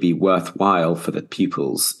would be worthwhile for the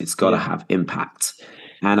pupils. It's got to have impact.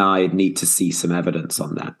 And I need to see some evidence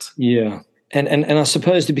on that. Yeah. And I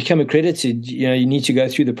suppose to become accredited, you need to go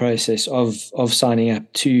through the process of signing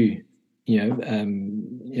up to,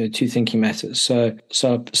 to Thinking Matters. So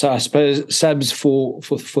I suppose subs for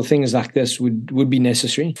things like this would be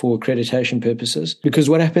necessary for accreditation purposes. Because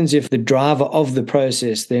what happens if the driver of the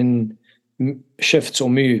process then shifts or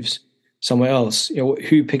moves somewhere else?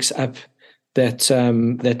 Who picks up that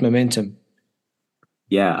momentum?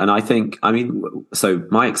 Yeah, and so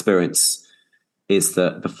my experience is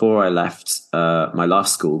that before I left my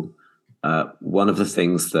last school, one of the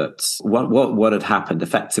things that what had happened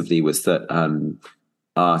effectively was that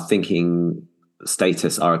our thinking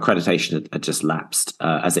status, our accreditation had just lapsed,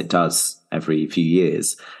 as it does every few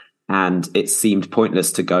years. And it seemed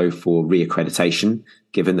pointless to go for reaccreditation,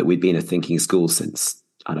 given that we'd been a thinking school since,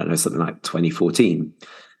 I don't know, something like 2014.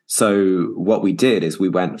 So what we did is we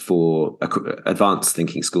went for advanced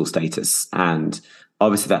thinking school status, and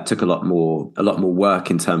obviously that took a lot more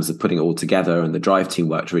work in terms of putting it all together, and the drive team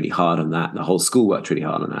worked really hard on that, and the whole school worked really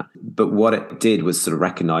hard on that. But what it did was sort of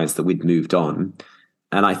recognize that we'd moved on,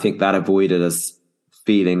 and I think that avoided us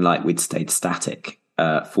feeling like we'd stayed static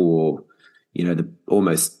for the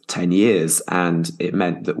almost 10 years, and it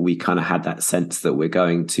meant that we kind of had that sense that we're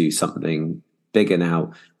going to something bigger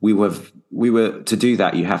now. We were to do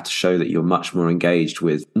that, you have to show that you're much more engaged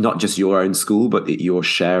with not just your own school, but that you're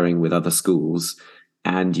sharing with other schools,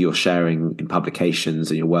 and you're sharing in publications,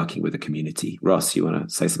 and you're working with the community. Ross, you want to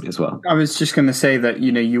say something as well? I was just going to say that,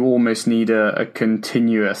 you almost need a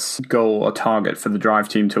continuous goal or target for the drive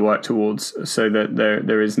team to work towards, so that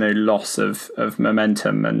there is no loss of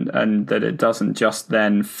momentum, and that it doesn't just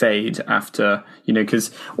then fade after, because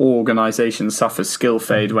all organizations suffer skill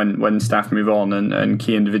fade when staff move on and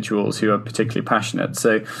key individuals who are particularly passionate.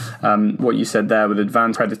 So what you said there with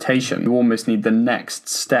advanced accreditation, you almost need the next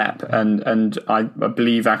step. And I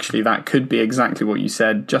believe actually that could be exactly what you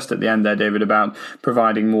said just at the end there, David, about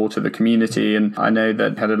providing more to the community. And I know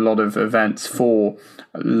that had a lot of events for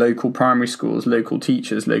local primary schools, local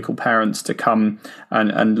teachers, local parents to come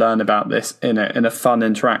and learn about this in a fun,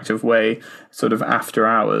 interactive way, sort of after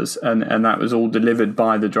hours. And that was all delivered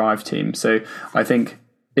by the drive team. So I think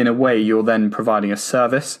in a way you're then providing a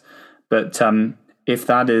service. But if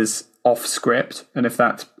that is off script, and if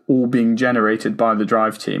that's all being generated by the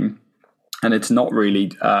drive team, and it's not really,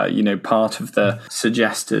 part of the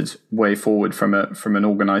suggested way forward from an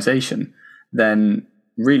organization, then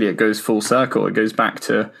really it goes full circle. It goes back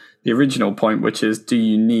to the original point, which is, do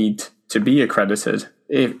you need to be accredited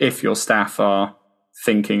if your staff are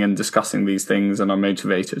thinking and discussing these things and are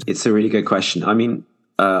motivated? It's a really good question. I mean,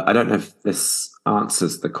 I don't know if this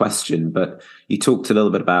answers the question, but you talked a little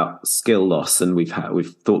bit about skill loss, and we've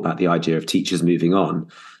thought about the idea of teachers moving on.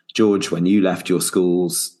 George, when you left your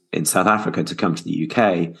schools in South Africa to come to the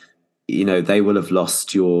UK, they will have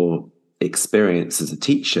lost your experience as a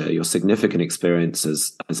teacher, your significant experience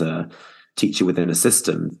as a teacher within a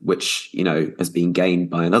system, which, has been gained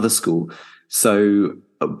by another school. So,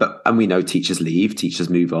 and we know teachers leave, teachers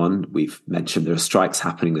move on. We've mentioned there are strikes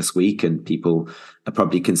happening this week, and people are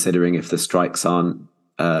probably considering, if the strikes aren't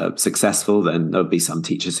successful, then there'll be some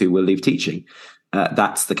teachers who will leave teaching.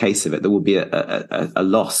 That's the case of it. There will be a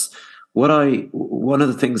loss. One of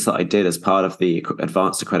the things that I did as part of the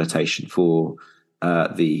advanced accreditation for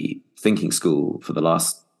the thinking school for the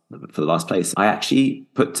last place, I actually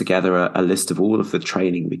put together a list of all of the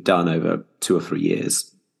training we'd done over 2 or 3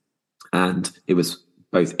 years, and it was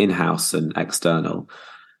both in-house and external.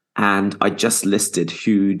 And I just listed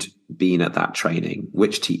who'd been at that training,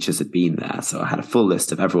 which teachers had been there. So I had a full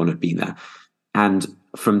list of everyone who'd been there, and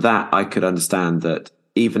from that I could understand that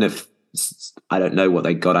even if I don't know what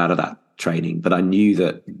they got out of that training, but I knew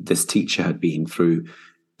that this teacher had been through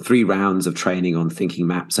 3 rounds of training on thinking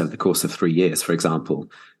maps over the course of 3 years, for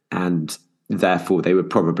example, and therefore they were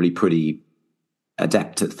probably pretty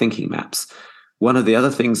adept at thinking maps. One of the other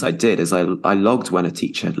things I did is I logged when a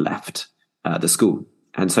teacher had left the school.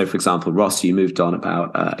 And so, for example, Ross, you moved on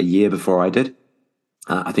about a year before I did,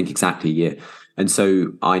 I think exactly a year. And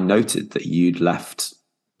so I noted that you'd left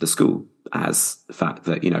the school, as the fact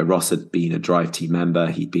that, Ross had been a drive team member,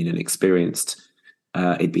 he'd been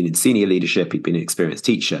he'd been in senior leadership, he'd been an experienced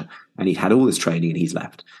teacher, and he'd had all this training and he's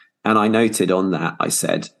left. And I noted on that, I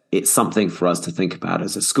said, it's something for us to think about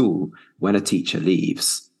as a school. When a teacher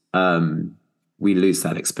leaves, we lose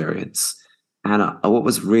that experience. And what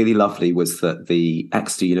was really lovely was that the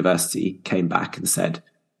Exeter University came back and said,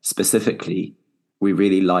 specifically, we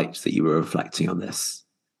really liked that you were reflecting on this.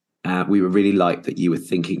 We really liked that you were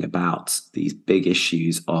thinking about these big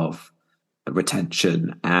issues of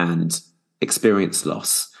retention and experience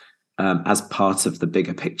loss as part of the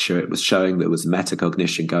bigger picture. It was showing there was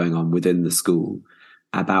metacognition going on within the school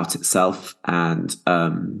about itself. And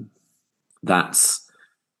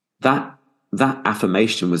that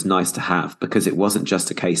affirmation was nice to have, because it wasn't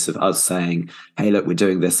just a case of us saying, hey, look, we're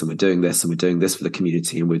doing this and we're doing this and we're doing this for the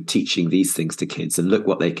community and we're teaching these things to kids and look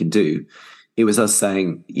what they can do. It was us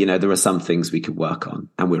saying, there are some things we could work on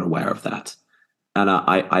and we're aware of that. And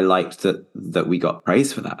I liked that we got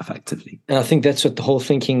praise for that effectively. And I think that's what the whole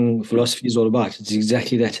thinking philosophy is all about. It's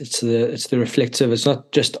exactly that. It's the reflective. It's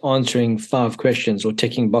not just answering 5 questions or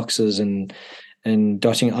ticking boxes and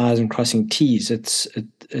dotting I's and crossing T's.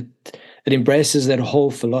 It embraces that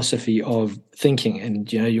whole philosophy of thinking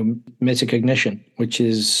and your metacognition, which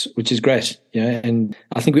is great. And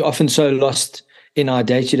I think we're often so lost in our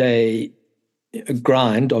day-to-day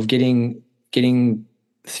grind of getting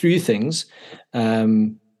through things,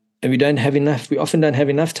 and we often don't have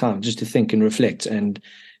enough time just to think and reflect and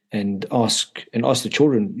ask the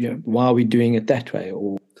children, why are we doing it that way?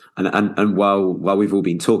 Or and while we've all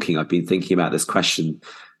been talking, I've been thinking about this question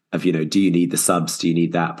of, do you need the subs? Do you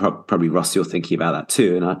need that? Probably Ross, you're thinking about that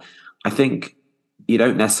too. And I think you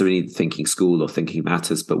don't necessarily need thinking school or thinking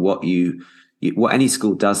matters, but what any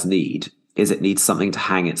school does need is it needs something to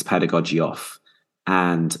hang its pedagogy off.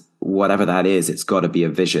 And whatever that is, it's got to be a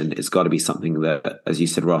vision. It's got to be something that, as you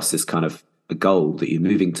said, Ross, is kind of a goal that you're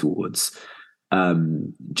moving towards.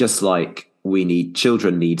 Just like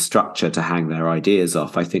children need structure to hang their ideas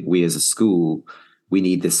off. I think we as a school, we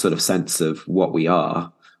need this sort of sense of what we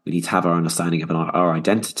are. We need to have our understanding of our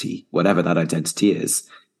identity, whatever that identity is.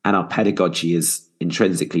 And our pedagogy is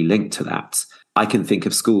intrinsically linked to that. I can think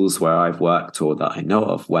of schools where I've worked or that I know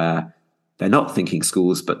of where they're not thinking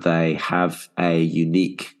schools, but they have a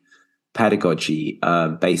unique pedagogy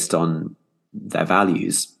based on their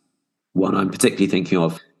values. One I'm particularly thinking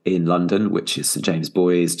of in London, which is St James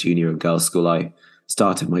Boys Junior and Girls School. I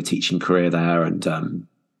started my teaching career there, and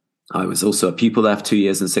I was also a pupil there for 2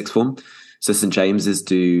 years in sixth form. So St James's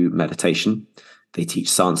do meditation. They teach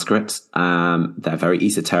Sanskrit. They're very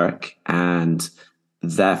esoteric, and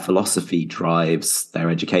their philosophy drives their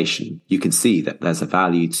education. You can see that there's a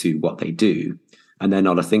value to what they do, and they're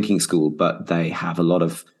not a thinking school, but they have a lot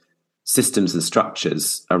of systems and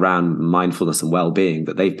structures around mindfulness and well-being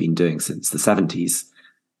that they've been doing since the 70s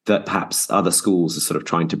that perhaps other schools are sort of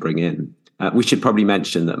trying to bring in. We should probably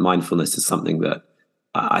mention that mindfulness is something that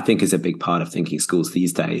I think is a big part of thinking schools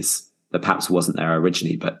these days, that perhaps wasn't there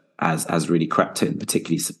originally, but as really crept in,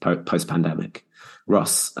 particularly post-pandemic.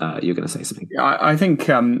 Ross, you're going to say something. I think,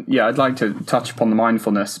 I'd like to touch upon the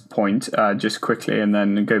mindfulness point just quickly, and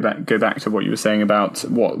then go back to what you were saying about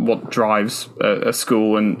what drives a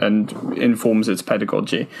school and informs its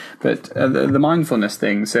pedagogy. But the mindfulness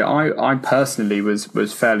thing, so I personally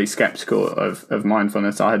was fairly skeptical of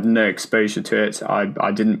mindfulness. I had no exposure to it.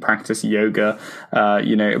 I didn't practice yoga,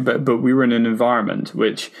 but we were in an environment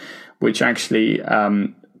which actually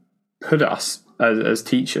put us as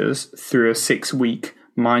teachers through a 6-week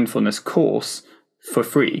mindfulness course for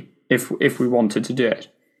free if we wanted to do it.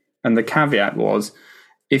 And the caveat was,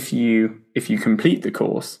 if you complete the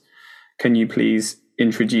course, can you please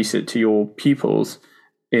introduce it to your pupils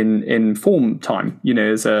in form time,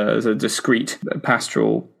 as a discrete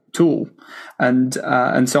pastoral tool. And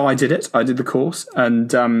so I did it. I did the course,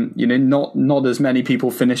 and not as many people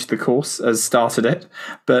finished the course as started it,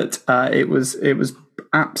 but it was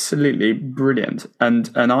absolutely brilliant. And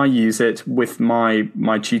I use it with my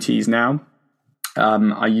tutees now.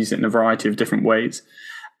 I use it in a variety of different ways,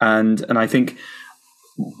 and I think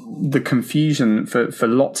the confusion for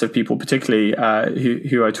lots of people, particularly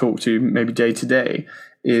who I talk to maybe day to day,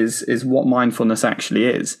 is what mindfulness actually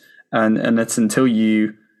is, and it's until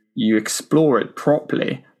you explore it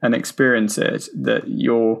properly and experience it that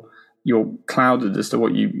you're clouded as to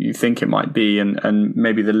what you think it might be, and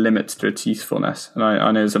maybe the limits to its usefulness. And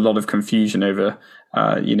I know there's a lot of confusion over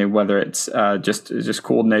whether it's just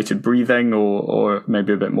coordinated breathing or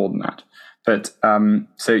maybe a bit more than that. But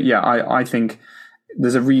I think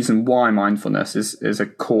there's a reason why mindfulness is a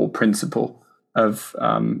core principle of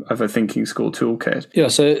a thinking school toolkit. Yeah.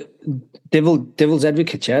 So devil's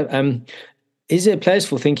advocate, is there a place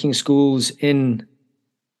for thinking schools in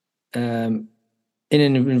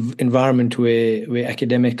in an environment where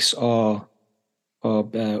academics are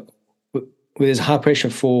where there's high pressure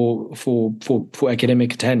for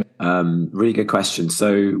academic attainment? Really good question.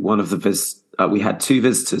 So one of the we had two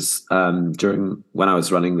visitors during when I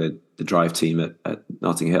was running the drive team at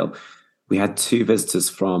Notting Hill. We had two visitors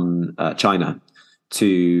from China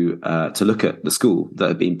to look at the school that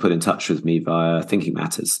had been put in touch with me via Thinking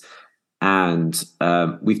Matters. And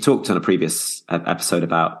we've talked on a previous episode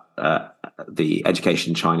about the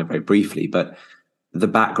education in China very briefly, but the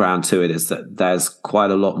background to it is that there's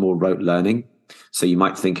quite a lot more rote learning. So you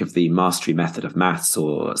might think of the mastery method of maths,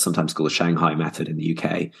 or sometimes called the Shanghai method in the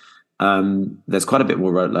UK. There's quite a bit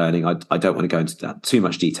more rote learning. I don't want to go into that too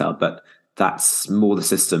much detail, but that's more the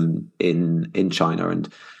system in China. And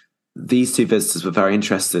these two visitors were very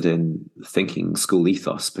interested in thinking school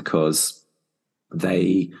ethos because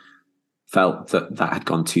they felt that had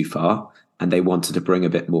gone too far and they wanted to bring a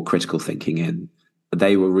bit more critical thinking in.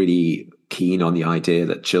 They were really keen on the idea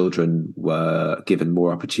that children were given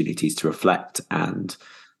more opportunities to reflect and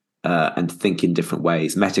think in different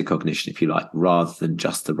ways, metacognition, if you like, rather than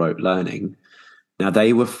just the rote learning. Now,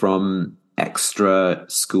 they were from extra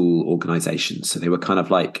school organizations. So they were kind of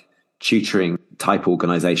like tutoring type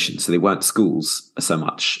organizations. So they weren't schools so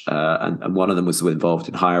much. And one of them was involved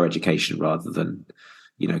in higher education rather than,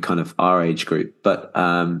 kind of our age group. But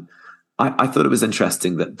I thought it was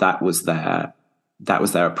interesting that was their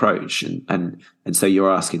approach. And so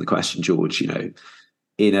you're asking the question, George, in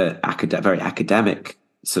a very academic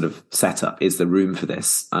sort of setup, is there room for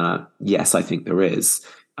this? Yes, I think there is.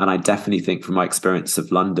 And I definitely think from my experience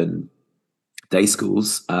of London day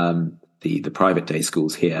schools, the private day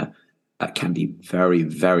schools here can be very,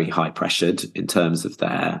 very high pressured in terms of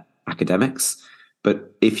their academics.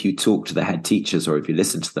 But if you talk to the head teachers or if you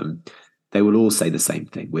listen to them, they will all say the same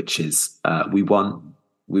thing, which is we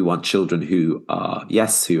want children who are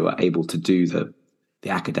able to do the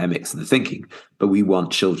academics and the thinking, but we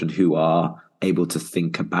want children who are able to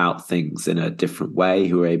think about things in a different way,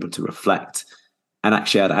 who are able to reflect. And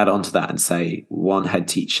actually, I'd add on to that and say one head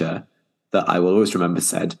teacher that I will always remember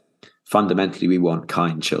said, fundamentally, we want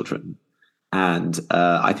kind children. And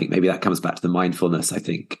I think maybe that comes back to the mindfulness, I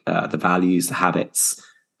think, the values, the habits,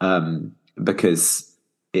 because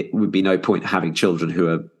it would be no point having children who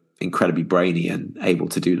are incredibly brainy and able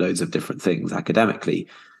to do loads of different things academically,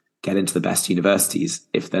 get into the best universities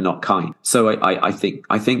if they're not kind. So I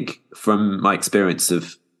think from my experience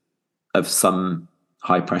of some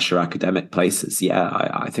high pressure academic places,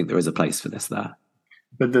 I think there is a place for this there.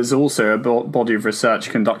 But there's also a body of research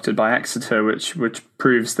conducted by Exeter, which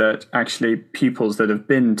proves that actually pupils that have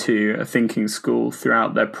been to a thinking school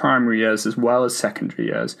throughout their primary years as well as secondary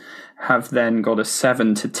years have then got a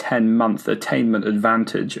 7 to 10 month attainment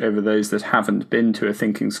advantage over those that haven't been to a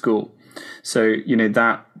thinking school. So,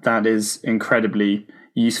 that is incredibly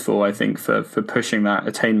useful, I think, for pushing that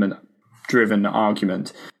attainment-driven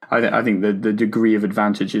argument. I think the degree of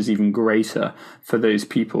advantage is even greater for those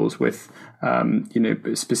pupils with,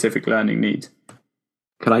 specific learning needs.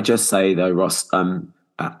 Can I just say, though, Ross, I'm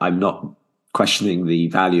not questioning the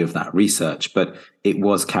value of that research, but it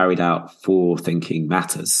was carried out for Thinking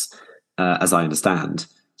Matters, as I understand.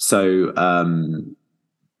 So,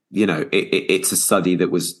 it's a study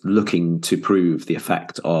that was looking to prove the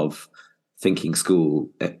effect of thinking school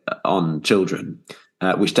on children,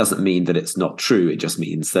 which doesn't mean that it's not true. It just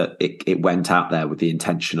means that it went out there with the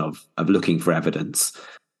intention of looking for evidence,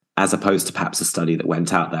 as opposed to perhaps a study that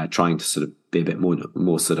went out there trying to sort of be a bit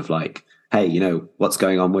more sort of like, hey, what's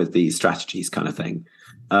going on with these strategies kind of thing.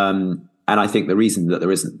 And I think the reason that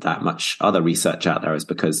there isn't that much other research out there is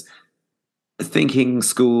because thinking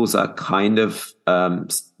schools are kind of,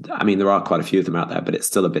 there are quite a few of them out there, but it's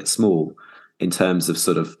still a bit small in terms of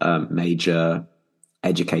sort of major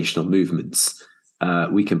educational movements.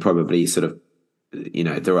 We can probably sort of,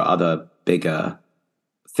 there are other bigger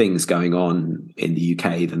things going on in the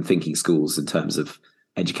UK than thinking schools in terms of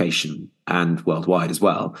education and worldwide as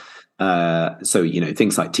well. So,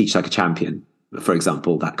 things like Teach Like a Champion, for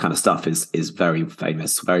example, that kind of stuff is very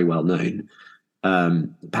famous, very well known.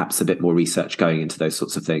 Perhaps a bit more research going into those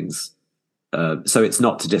sorts of things. So it's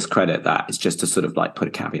not to discredit that. It's just to sort of like put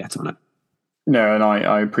a caveat on it. No, and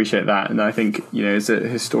I appreciate that. And I think, as a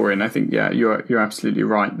historian, I think, you're absolutely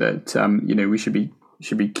right that, we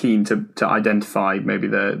should be keen to identify maybe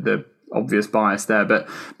the obvious bias there. But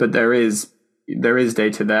there is there is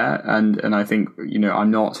data there, and I think,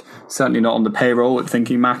 I'm certainly not on the payroll at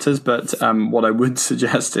Thinking Matters, but what I would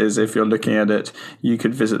suggest is, if you're looking at it, you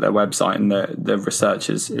could visit their website, and the research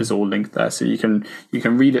is all linked there, so you can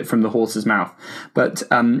read it from the horse's mouth. But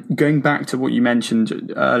going back to what you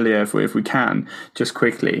mentioned earlier, if we can just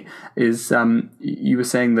quickly, is you were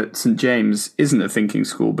saying that St James isn't a thinking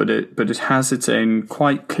school, but it has its own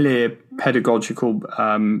quite clear pedagogical.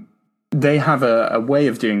 They have a way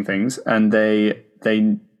of doing things, and they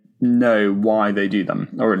know why they do them,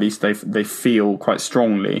 or at least they feel quite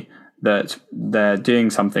strongly that they're doing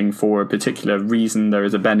something for a particular reason. There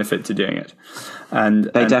is a benefit to doing it,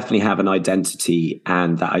 and they definitely have an identity,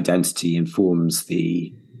 and that identity informs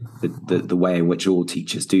the way in which all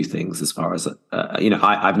teachers do things. As far as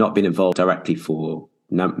I've not been involved directly for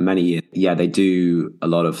many years. Yeah, they do a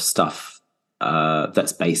lot of stuff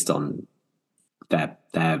that's based on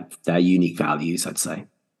their unique values, I'd say.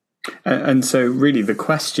 And so really the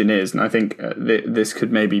question is, and I think this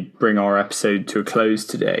could maybe bring our episode to a close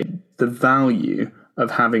today, the value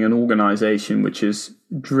of having an organization which is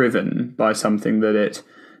driven by something that it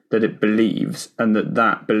believes, and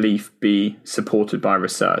that belief be supported by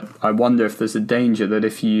research. I wonder if there's a danger that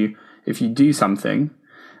if you do something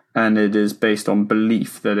and it is based on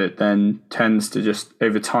belief, that it then tends to just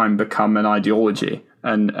over time become an ideology,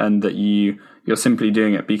 and that you're simply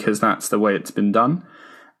doing it because that's the way it's been done.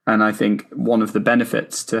 And I think one of the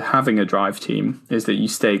benefits to having a drive team is that you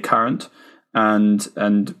stay current, and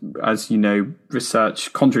as you know,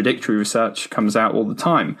 contradictory research comes out all the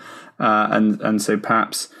time, and so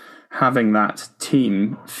perhaps having that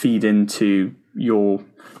team feed into your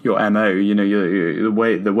MO,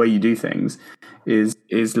 the way you do things,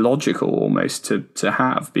 is logical almost to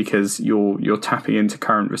have, because you're tapping into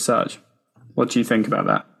current research. What do you think about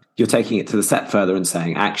that? You're taking it to the step further and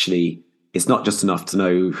saying, actually, it's not just enough to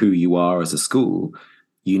know who you are as a school.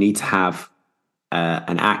 You need to have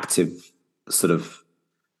an active sort of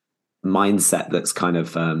mindset that's kind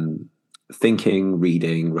of thinking,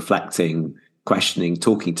 reading, reflecting, questioning,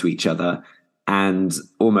 talking to each other, and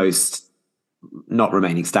almost not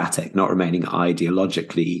remaining static, not remaining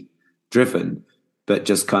ideologically driven, but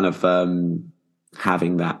just kind of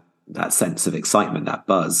having that sense of excitement, that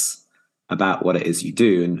buzz about what it is you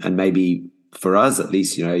do. And maybe for us, at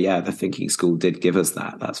least, the thinking school did give us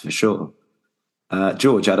that. That's for sure.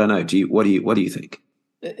 George, I don't know. What do you think?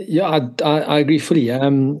 Yeah, I agree fully.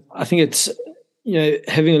 I think it's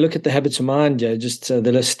having a look at the habits of mind. Just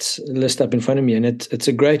the list up in front of me, and it's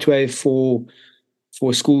a great way for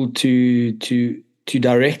a school to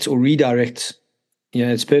direct or redirect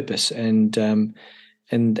its purpose, and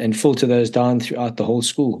filter those down throughout the whole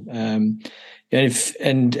school. And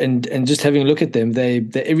just having a look at them,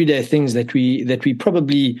 the everyday things that we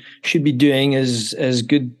probably should be doing as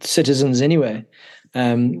good citizens anyway.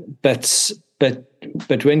 But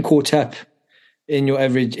when caught up in your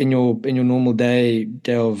average, in your normal day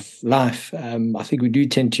of life, I think we do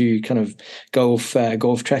tend to kind of go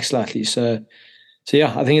off track slightly. So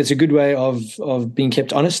yeah, I think it's a good way of being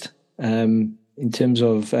kept honest in terms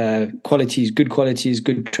of qualities, good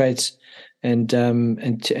traits. And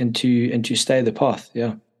to stay the path,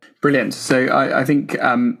 yeah. Brilliant. So I think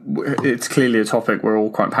it's clearly a topic we're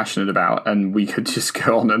all quite passionate about, and we could just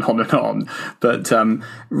go on and on and on. But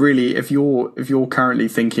really, if you're currently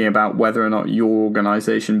thinking about whether or not your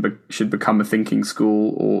organisation should become a thinking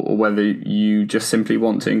school, or whether you just simply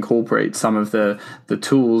want to incorporate some of the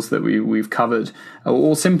tools that we've covered,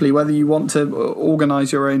 or simply whether you want to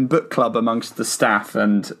organise your own book club amongst the staff,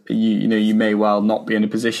 and you may well not be in a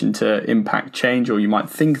position to impact change, or you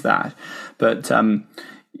might think that, but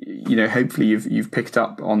hopefully you've picked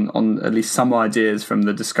up on at least some ideas from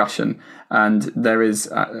the discussion, and there is,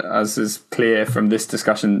 as is clear from this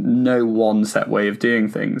discussion, no one set way of doing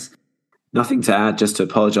things. Nothing to add, just to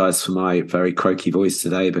apologise for my very croaky voice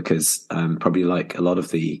today, because probably like a lot of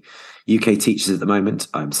the UK teachers at the moment,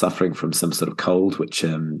 I'm suffering from some sort of cold, which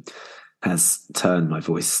has turned my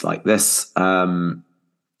voice like this.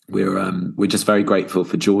 We're just very grateful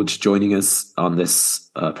for George joining us on this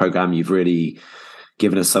programme. You've really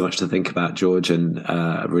given us so much to think about, George, and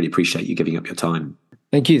I really appreciate you giving up your time.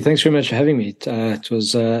 Thank you. Thanks very much for having me. It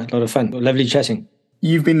was a lot of fun. Lovely chatting.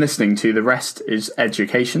 You've been listening to The Rest is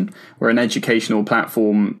Education. We're an educational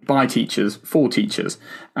platform by teachers for teachers,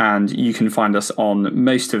 and you can find us on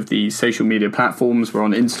most of the social media platforms. We're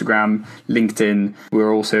on Instagram, LinkedIn.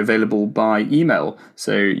 We're also available by email,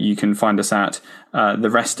 so you can find us at The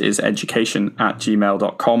rest is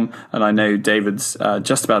education@gmail.com. And I know David's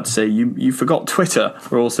just about to say you forgot Twitter.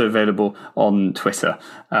 We're also available on Twitter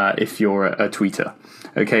if you're a tweeter.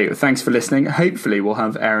 Okay, thanks for listening. Hopefully we'll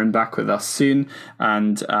have Aaron back with us soon.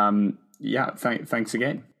 And thanks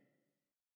again.